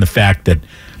 based on the fact that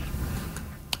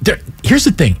here's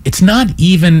the thing. It's not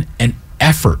even an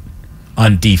effort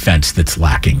on defense that's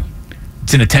lacking.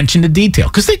 It's an attention to detail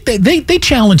because they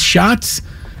challenge shots.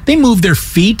 They move their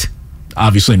feet.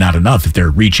 Obviously not enough if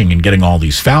they're reaching and getting all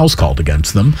these fouls called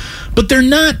against them. But they're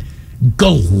not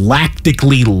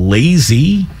galactically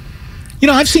lazy. You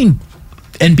know, I've seen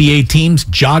NBA teams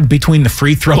jog between the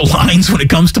free throw lines when it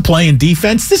comes to playing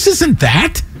defense. This isn't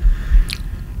that.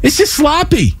 It's just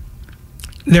sloppy.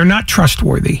 They're not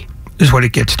trustworthy is what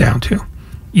it gets down to.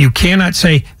 You cannot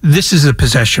say, this is a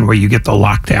possession where you get the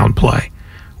lockdown play,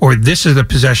 or this is a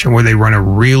possession where they run a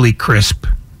really crisp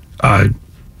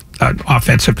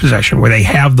offensive possession, where they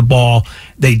have the ball,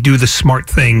 they do the smart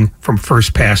thing from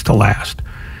first pass to last.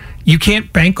 You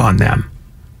can't bank on them.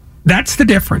 That's the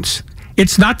difference.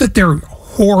 It's not that they're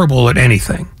horrible at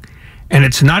anything, and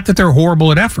it's not that they're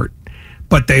horrible at effort,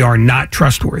 but they are not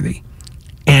trustworthy.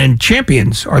 And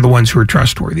champions are the ones who are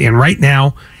trustworthy. And right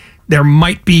now, there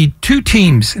might be two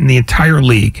teams in the entire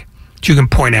league that you can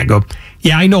point at and go,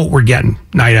 yeah, I know what we're getting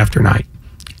night after night.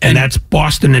 And that's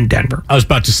Boston and Denver. I was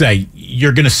about to say,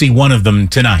 you're going to see one of them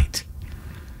tonight.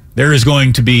 There is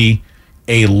going to be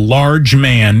a large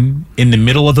man in the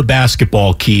middle of a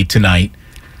basketball key tonight,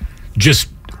 just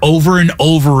over and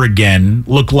over again,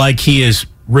 look like he is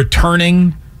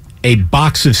returning a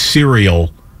box of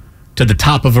cereal to the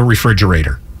top of a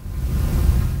refrigerator.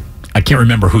 I can't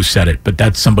remember who said it, but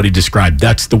that's somebody described.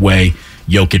 That's the way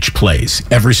Jokic plays.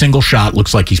 Every single shot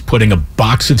looks like he's putting a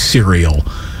box of cereal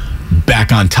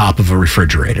back on top of a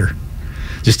refrigerator.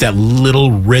 Just that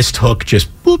little wrist hook, just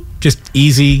whoop, just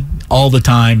easy all the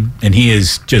time. And he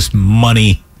is just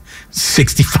money,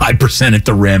 65% at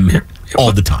the rim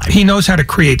all the time. He knows how to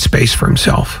create space for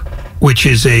himself, which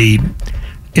is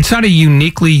it's not a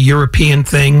uniquely European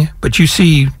thing, but you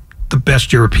see the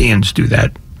best Europeans do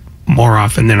that more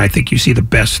often than I think you see the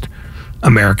best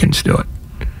Americans do it.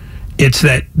 It's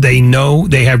that they know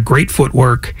they have great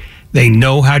footwork. They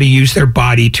know how to use their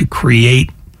body to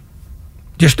create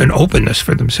just an openness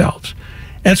for themselves.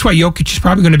 That's why Jokic is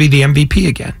probably going to be the MVP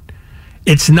again.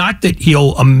 It's not that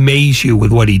he'll amaze you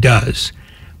with what he does.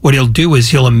 What he'll do is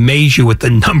he'll amaze you with the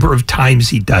number of times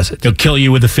he does it. He'll kill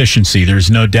you with efficiency.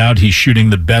 There's no doubt he's shooting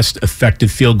the best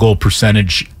effective field goal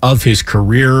percentage of his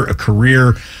career, a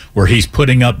career where he's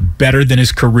putting up better than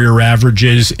his career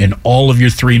averages in all of your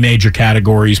three major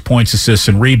categories, points, assists,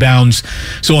 and rebounds.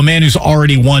 So a man who's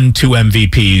already won 2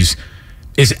 MVPs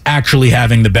is actually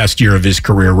having the best year of his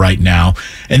career right now.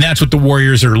 And that's what the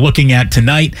Warriors are looking at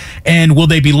tonight. And will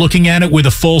they be looking at it with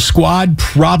a full squad?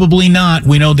 Probably not.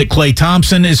 We know that Klay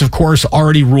Thompson is, of course,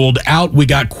 already ruled out. We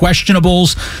got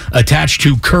questionables attached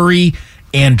to Curry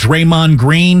and Draymond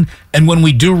Green. And when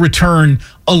we do return,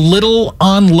 a little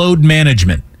on load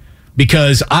management,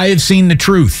 because I have seen the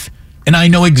truth. And I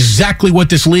know exactly what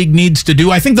this league needs to do.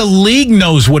 I think the league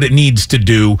knows what it needs to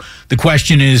do. The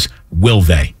question is, will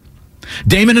they?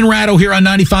 Damon and Ratto here on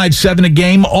 95.7 A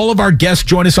Game. All of our guests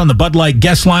join us on the Bud Light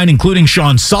guest line, including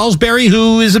Sean Salisbury,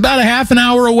 who is about a half an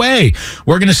hour away.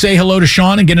 We're going to say hello to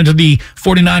Sean and get into the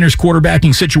 49ers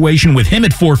quarterbacking situation with him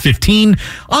at 4:15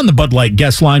 on the Bud Light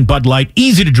guest line. Bud Light,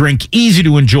 easy to drink, easy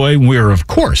to enjoy. We're, of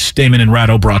course, Damon and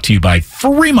Ratto, brought to you by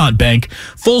Fremont Bank.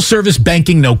 Full-service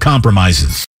banking, no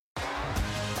compromises.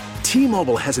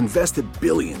 T-Mobile has invested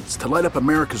billions to light up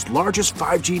America's largest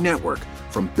 5G network,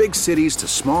 from big cities to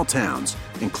small towns,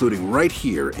 including right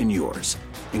here in yours.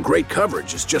 And great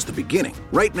coverage is just the beginning.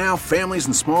 Right now, families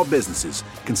and small businesses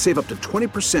can save up to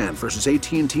 20% versus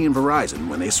AT&T and Verizon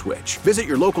when they switch. Visit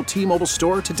your local T-Mobile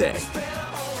store today.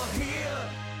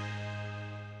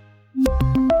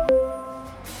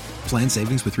 Plan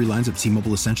savings with 3 lines of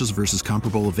T-Mobile Essentials versus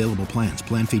comparable available plans.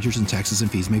 Plan features and taxes and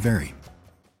fees may vary.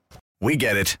 We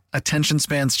get it. Attention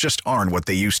spans just aren't what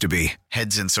they used to be.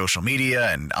 Heads in social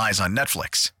media and eyes on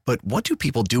Netflix. But what do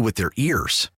people do with their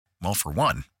ears? Well, for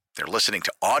one, they're listening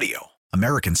to audio.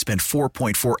 Americans spend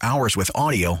 4.4 hours with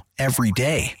audio every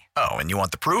day. Oh, and you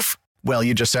want the proof? Well,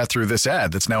 you just sat through this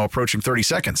ad that's now approaching 30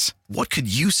 seconds. What could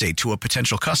you say to a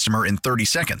potential customer in 30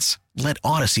 seconds? Let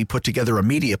Odyssey put together a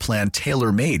media plan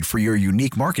tailor-made for your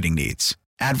unique marketing needs.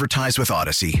 Advertise with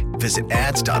Odyssey. Visit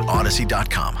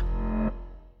ads.odyssey.com.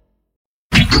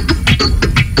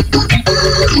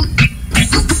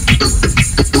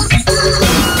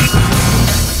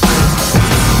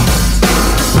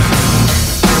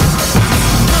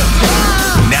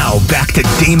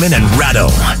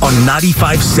 on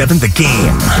 95.7 The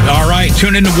Game. All right,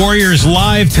 tune in to Warriors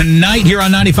Live tonight here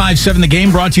on 95.7 The Game,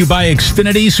 brought to you by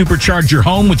Xfinity. Supercharge your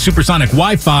home with supersonic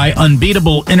Wi-Fi,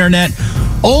 unbeatable internet,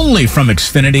 only from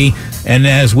Xfinity. And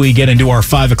as we get into our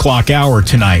 5 o'clock hour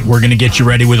tonight, we're going to get you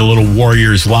ready with a little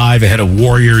Warriors Live ahead of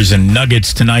Warriors and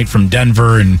Nuggets tonight from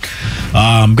Denver. And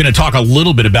I'm going to talk a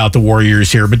little bit about the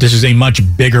Warriors here, but this is a much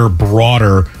bigger,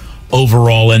 broader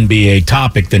overall NBA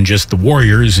topic than just the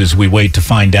Warriors as we wait to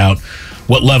find out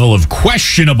what level of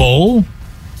questionable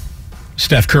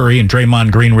Steph Curry and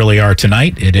Draymond Green really are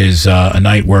tonight. It is a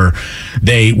night where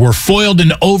they were foiled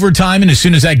in overtime, and as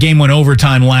soon as that game went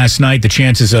overtime last night, the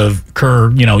chances of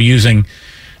Kerr, using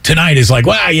tonight is like,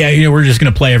 well, yeah, we're just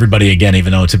going to play everybody again,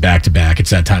 even though it's a back-to-back.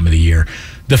 It's that time of the year.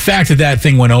 The fact that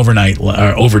thing went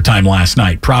overtime last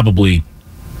night probably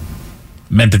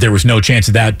meant that there was no chance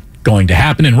of that going to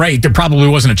happen, and there probably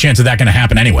wasn't a chance of that going to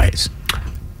happen anyways.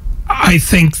 I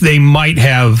think they might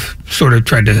have sort of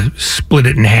tried to split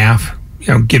it in half,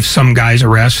 give some guys a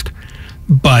rest.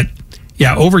 But,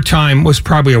 yeah, overtime was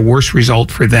probably a worse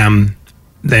result for them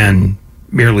than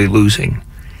merely losing,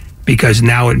 because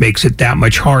now it makes it that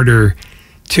much harder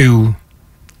to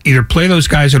either play those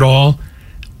guys at all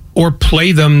or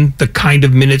play them the kind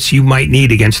of minutes you might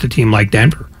need against a team like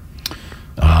Denver.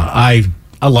 I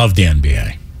love the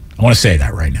NBA. I want to say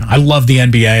that right now. I love the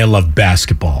NBA. I love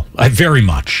basketball. Very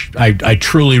much. I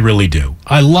truly, really do.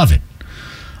 I love it.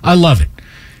 I love it.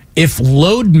 If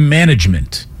load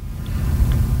management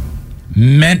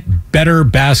meant better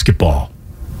basketball,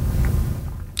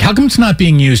 how come it's not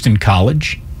being used in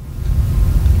college?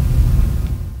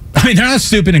 I mean, they're not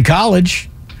stupid in college.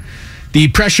 The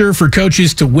pressure for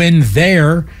coaches to win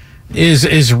there is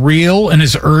as real and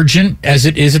as urgent as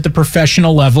it is at the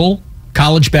professional level.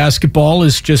 College basketball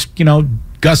is just,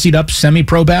 gussied up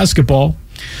semi-pro basketball.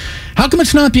 How come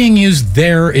it's not being used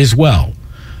there as well?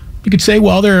 You could say,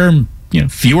 well, there are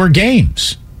fewer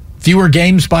games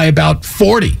by about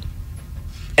 40,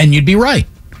 and you'd be right.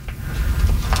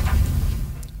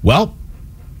 Well,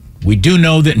 we do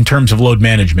know that in terms of load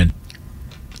management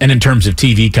and in terms of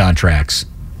TV contracts,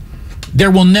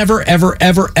 there will never, ever,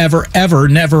 ever, ever, ever,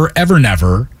 never, ever,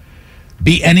 never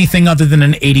be anything other than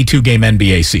an 82-game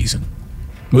NBA season.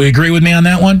 Will you agree with me on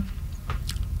that one?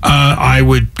 I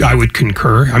would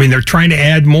concur. I mean, they're trying to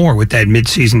add more with that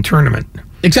midseason tournament.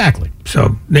 Exactly.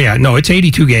 So, yeah, no, it's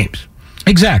 82 games.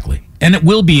 Exactly. And it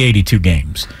will be 82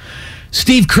 games.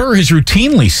 Steve Kerr has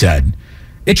routinely said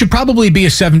it should probably be a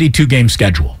 72-game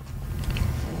schedule.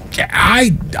 I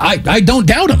don't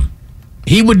doubt him.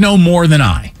 He would know more than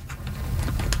I.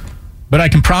 But I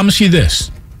can promise you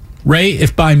this, Ray,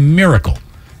 if by miracle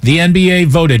the NBA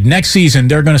voted next season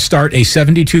they're going to start a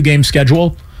 72-game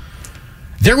schedule,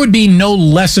 there would be no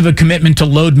less of a commitment to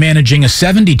load managing a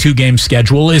 72-game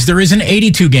schedule as there is an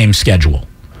 82-game schedule.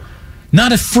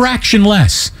 Not a fraction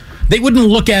less. They wouldn't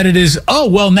look at it as, oh,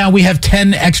 well, now we have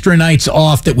 10 extra nights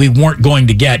off that we weren't going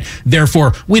to get.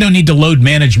 Therefore, we don't need to load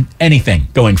manage anything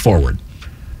going forward.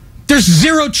 There's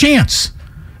zero chance.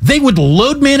 They would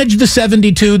load manage the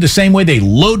 72 the same way they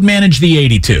load manage the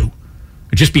 82.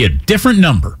 It'd just be a different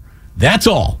number. That's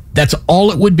all. That's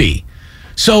all it would be.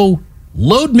 So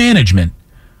load management,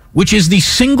 which is the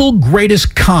single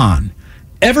greatest con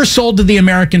ever sold to the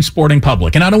American sporting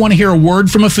public. And I don't want to hear a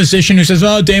word from a physician who says,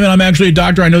 oh, Damon, I'm actually a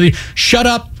doctor. I know the... Shut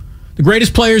up. The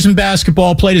greatest players in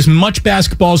basketball played as much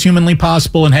basketball as humanly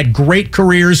possible and had great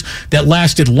careers that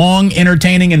lasted long,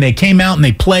 entertaining, and they came out and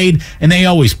they played, and they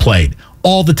always played,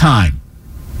 all the time.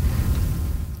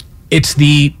 It's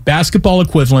the basketball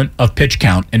equivalent of pitch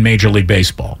count in Major League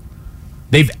Baseball.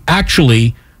 They've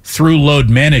actually, through load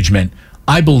management,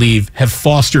 I believe, have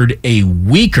fostered a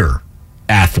weaker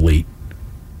athlete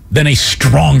than a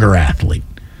stronger athlete.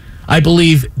 I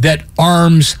believe that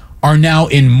arms are now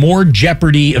in more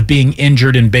jeopardy of being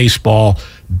injured in baseball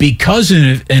because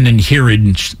of an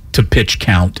adherence to pitch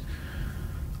count,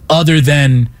 other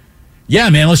than, yeah,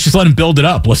 man, let's just let him build it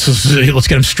up. Let's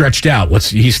get him stretched out.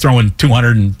 He's throwing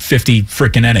 250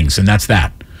 freaking innings, and that's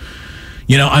that.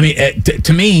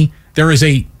 To me, there is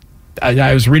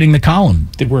I was reading the column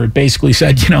where it basically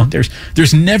said,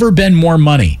 there's never been more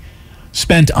money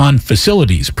spent on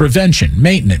facilities, prevention,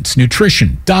 maintenance,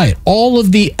 nutrition, diet, all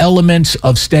of the elements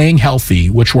of staying healthy,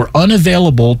 which were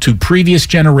unavailable to previous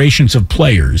generations of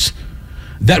players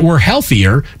that were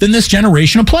healthier than this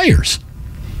generation of players.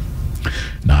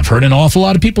 Now, I've heard an awful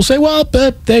lot of people say, well,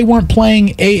 but they weren't playing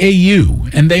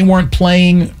AAU, and they weren't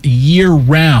playing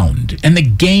year-round, and the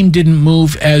game didn't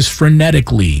move as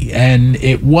frenetically, and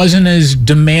it wasn't as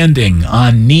demanding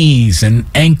on knees and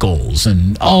ankles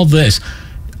and all this.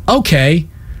 Okay,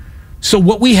 so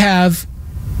what we have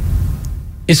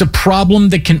is a problem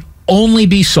that can only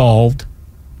be solved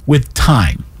with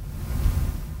time.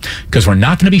 Because we're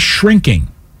not going to be shrinking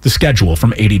the schedule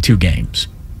from 82 games.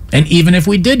 And even if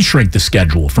we did shrink the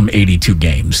schedule from 82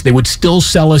 games, they would still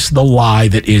sell us the lie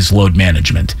that is load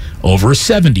management over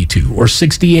 72 or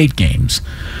 68 games.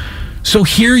 So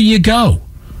here you go.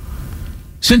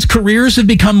 Since careers have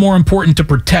become more important to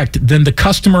protect than the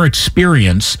customer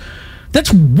experience,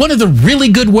 that's one of the really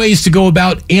good ways to go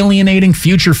about alienating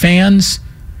future fans.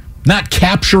 Not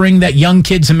capturing that young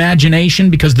kid's imagination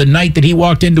because the night that he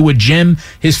walked into a gym,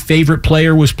 his favorite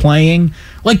player was playing.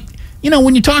 Like,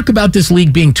 when you talk about this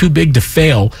league being too big to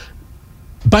fail,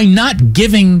 by not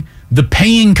giving the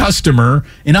paying customer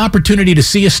an opportunity to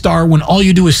see a star when all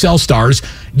you do is sell stars,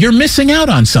 you're missing out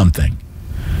on something.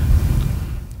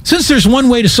 Since there's one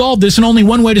way to solve this and only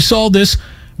one way to solve this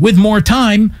with more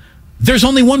time, there's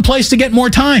only one place to get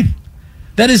more time.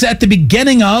 That is at the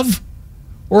beginning of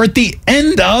or at the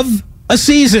end of a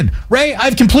season. Ray,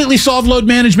 I've completely solved load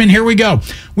management. Here we go.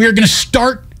 We are going to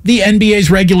start the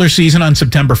NBA's regular season on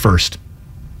September 1st.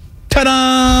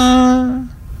 Ta-da!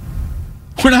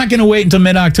 We're not going to wait until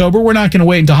mid-October. We're not going to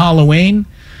wait until Halloween.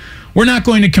 We're not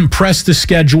going to compress the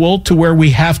schedule to where we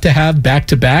have to have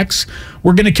back-to-backs.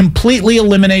 We're going to completely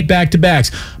eliminate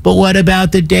back-to-backs. But what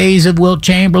about the days of Wilt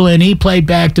Chamberlain? He played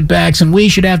back-to-backs, and we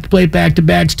should have to play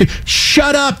back-to-backs too.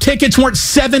 Shut up. Tickets weren't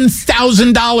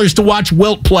 $7,000 to watch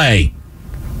Wilt play.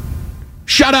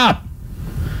 Shut up.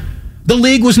 The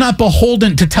league was not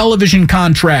beholden to television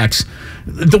contracts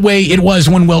the way it was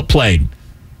when Wilt played.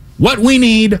 What we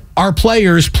need are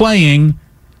players playing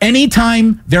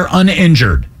anytime they're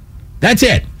uninjured. That's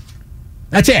it.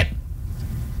 That's it.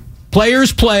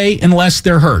 Players play unless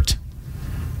they're hurt.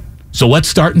 So let's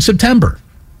start in September.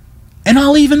 And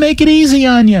I'll even make it easy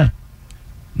on you.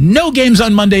 No games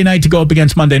on Monday night to go up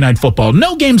against Monday Night Football.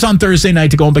 No games on Thursday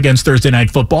night to go up against Thursday Night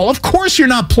Football. Of course you're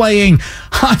not playing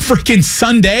on freaking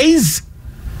Sundays.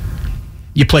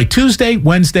 You play Tuesday,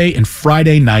 Wednesday, and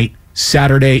Friday night,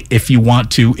 Saturday if you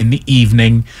want to in the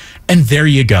evening. And there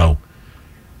you go.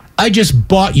 I just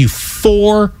bought you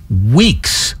 4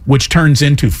 weeks, which turns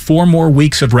into 4 more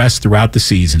weeks of rest throughout the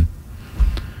season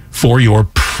for your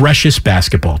precious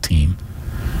basketball team.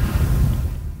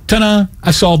 Ta-da,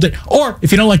 I solved it. Or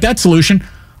if you don't like that solution,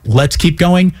 let's keep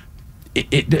going. And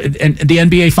the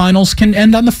NBA Finals can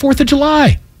end on the 4th of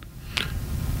July.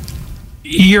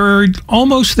 You're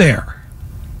almost there.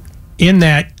 In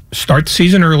that, start the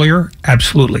season earlier,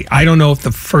 absolutely. I don't know if the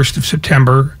 1st of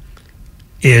September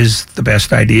is the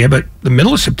best idea, but the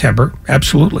middle of September,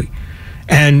 absolutely.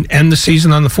 And end the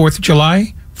season on the 4th of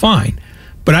July, fine.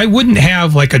 But I wouldn't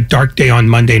have like a dark day on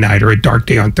Monday night or a dark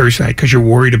day on Thursday night because you're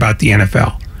worried about the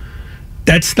NFL.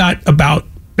 That's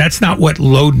not what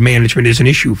load management is an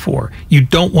issue for. You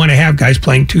don't want to have guys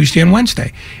playing Tuesday and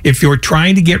Wednesday. If you're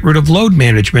trying to get rid of load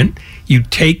management, you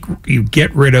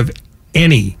get rid of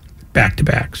any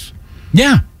back-to-backs.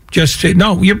 Yeah. Just say,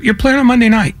 no, you're playing on Monday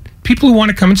night. People who want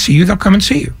to come and see you, they'll come and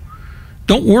see you.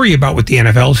 Don't worry about what the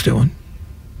NFL's doing.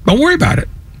 Don't worry about it.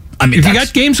 I mean, if you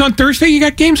got games on Thursday, you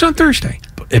got games on Thursday.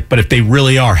 But if they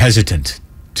really are hesitant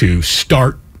to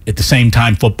start at the same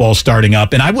time football starting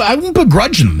up, and I won't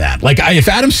begrudge them that. Like, if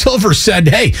Adam Silver said,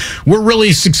 hey, we're really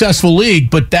a successful league,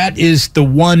 but that is the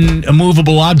one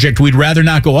immovable object we'd rather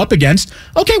not go up against,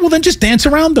 okay, well, then just dance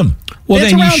around them. Well,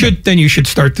 then you should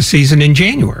start the season in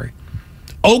January.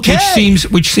 Okay.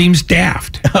 Which seems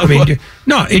daft. I mean,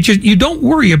 no, you don't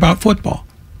worry about football.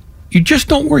 You just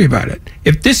don't worry about it.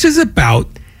 If this is about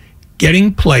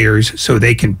getting players so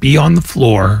they can be on the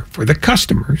floor for the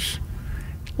customers,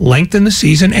 lengthen the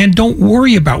season, and don't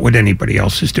worry about what anybody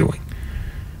else is doing.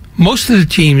 Most of the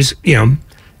teams,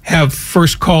 have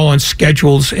first call on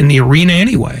schedules in the arena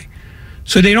anyway,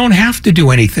 so they don't have to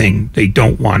do anything they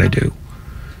don't want to do.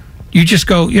 You just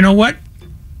go, you know what?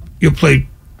 You'll play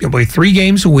 3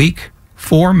 games a week,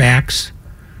 4 max.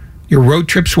 Your road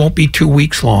trips won't be 2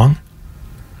 weeks long.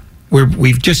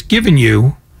 We've just given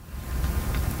you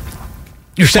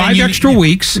 5 extra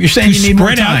weeks. You're saying you need more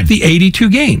time. Spread out the 82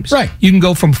 games. Right. You can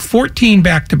go from 14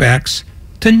 back-to-backs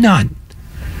to none.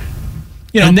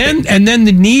 And then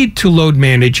the need to load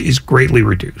manage is greatly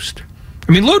reduced.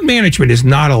 I mean, load management is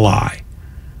not a lie.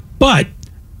 But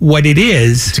what it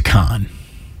is... It's a con.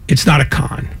 It's not a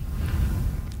con.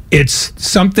 It's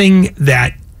something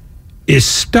that is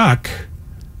stuck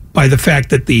by the fact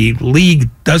that the league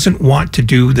doesn't want to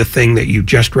do the thing that you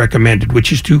just recommended,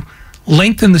 which is to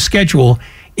lengthen the schedule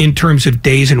in terms of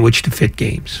days in which to fit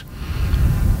games.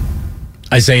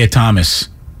 Isaiah Thomas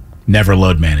never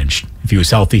load managed. If he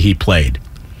was healthy, he played.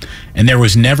 And there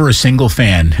was never a single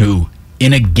fan who,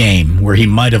 in a game where he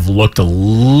might have looked a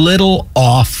little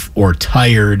off or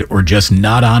tired or just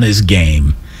not on his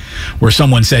game, where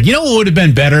someone said, you know what would have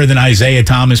been better than Isaiah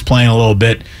Thomas playing a little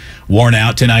bit worn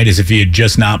out tonight is if he had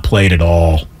just not played at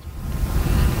all.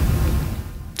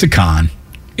 It's a con.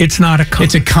 It's not a con.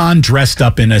 It's a con dressed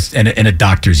up in a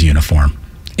doctor's uniform.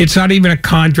 It's not even a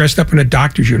con dressed up in a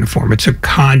doctor's uniform. It's a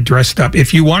con dressed up.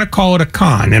 If you want to call it a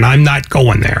con, and I'm not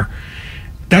going there,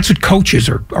 that's what coaches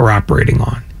are operating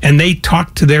on. And they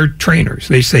talk to their trainers.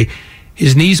 They say,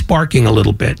 his knee's barking a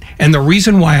little bit. And the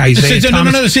reason why Isaiah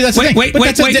Thomas... No. See, that's the thing.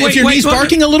 If your knee's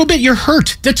barking a little bit, you're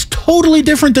hurt. That's totally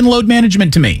different than load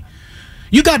management to me.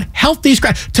 You got healthy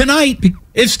scratch. Tonight,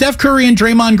 if Steph Curry and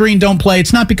Draymond Green don't play,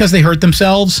 it's not because they hurt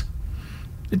themselves.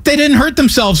 They didn't hurt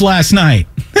themselves last night.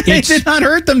 They did not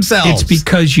hurt themselves. It's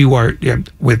because you are,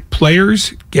 with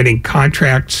players getting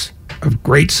contracts of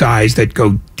great size that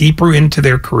go deeper into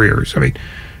their careers. I mean,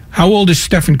 how old is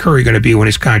Stephen Curry going to be when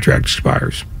his contract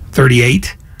expires?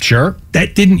 38? Sure.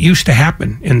 That didn't used to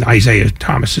happen in Isaiah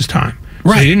Thomas's time.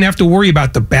 Right. So they didn't have to worry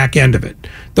about the back end of it.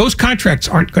 Those contracts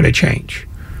aren't going to change.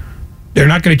 They're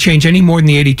not going to change any more than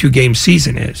the 82-game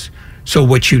season is. So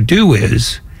what you do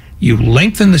is you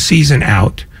lengthen the season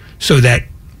out so that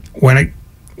when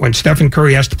Stephen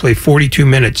Curry has to play 42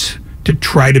 minutes to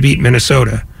try to beat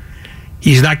Minnesota,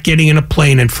 he's not getting in a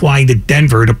plane and flying to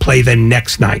Denver to play the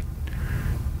next night.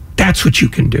 That's what you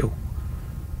can do.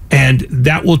 And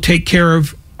that will take care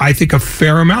of, I think, a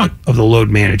fair amount of the load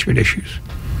management issues.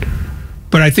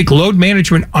 But I think load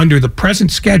management under the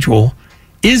present schedule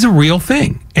is a real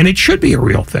thing, and it should be a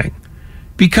real thing.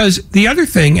 Because the other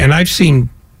thing, and I've seen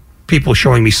people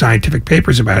showing me scientific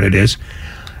papers about it, is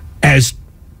as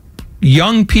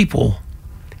young people,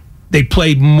 they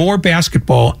play more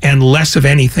basketball and less of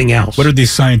anything else. What are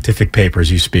these scientific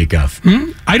papers you speak of?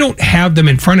 I don't have them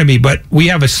in front of me, but we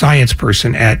have a science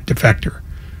person at Defector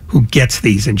who gets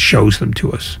these and shows them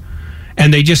to us.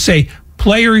 And they just say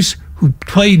players who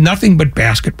play nothing but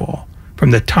basketball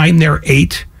from the time they're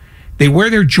 8, they wear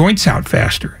their joints out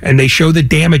faster and they show the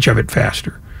damage of it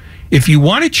faster. If you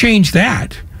want to change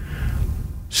that,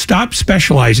 stop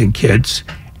specializing kids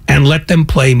and let them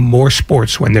play more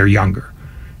sports when they're younger.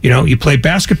 You play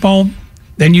basketball,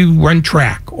 then you run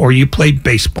track, or you play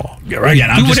baseball. Yeah, right.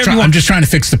 Again, I'm just trying to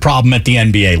fix the problem at the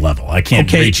NBA level. I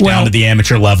can't reach down to the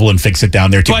amateur level and fix it down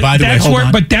there too. By the way, hold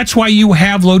on. But that's why you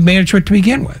have load management to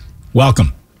begin with.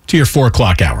 Welcome to your 4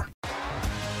 o'clock hour.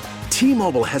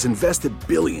 T-Mobile has invested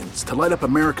billions to light up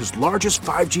America's largest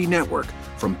 5G network,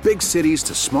 from big cities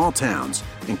to small towns,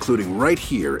 including right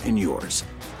here in yours.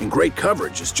 And great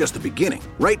coverage is just the beginning.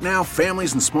 Right now,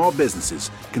 families and small businesses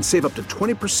can save up to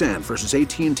 20% versus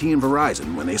AT&T and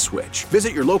Verizon when they switch.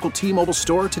 Visit your local T-Mobile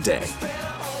store today.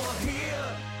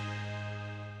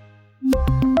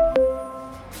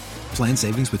 Plan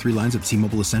savings with 3 lines of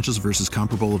T-Mobile Essentials versus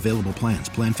comparable available plans.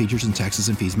 Plan features and taxes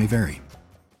and fees may vary.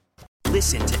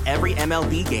 Listen to every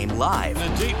MLB game live.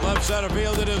 In the deep left center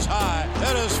field, it is high,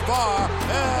 it is far,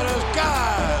 it is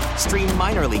gone. Stream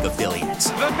minor league affiliates.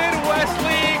 The Midwest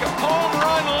League home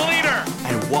run leader.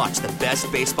 And watch the best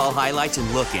baseball highlights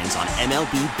and look-ins on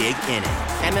MLB Big Inning.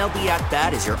 MLB At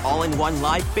Bat is your all-in-one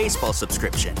live baseball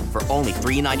subscription for only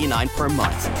 $3.99 per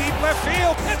month. Deep left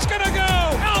field, it's gonna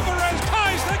go. Alvarez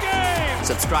ties the game.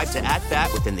 Subscribe to At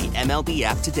Bat within the MLB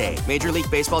app today. Major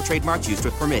League Baseball trademarks used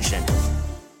with permission.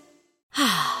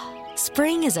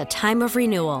 Spring is a time of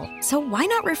renewal, so why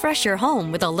not refresh your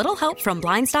home with a little help from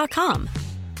Blinds.com?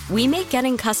 We make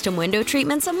getting custom window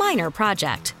treatments a minor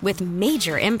project with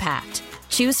major impact.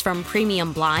 Choose from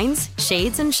premium blinds,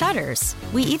 shades, and shutters.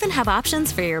 We even have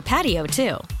options for your patio,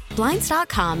 too.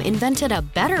 Blinds.com invented a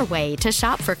better way to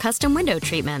shop for custom window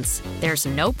treatments. There's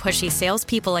no pushy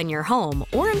salespeople in your home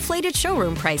or inflated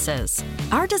showroom prices.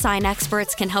 Our design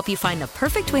experts can help you find the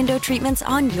perfect window treatments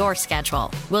on your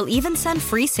schedule. We'll even send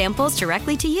free samples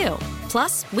directly to you.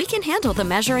 Plus, we can handle the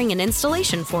measuring and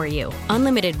installation for you.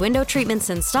 Unlimited window treatments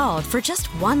installed for just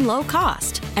one low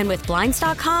cost. And with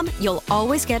Blinds.com, you'll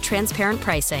always get transparent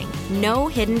pricing. No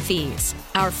hidden fees.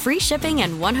 Our free shipping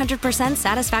and 100%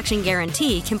 satisfaction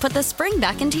guarantee can put the spring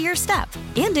back into your step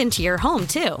and into your home,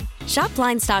 too. Shop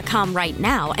Blinds.com right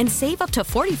now and save up to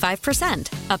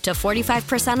 45%. Up to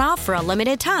 45% off for a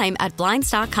limited time at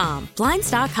Blinds.com.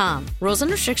 Blinds.com. Rules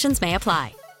and restrictions may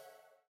apply.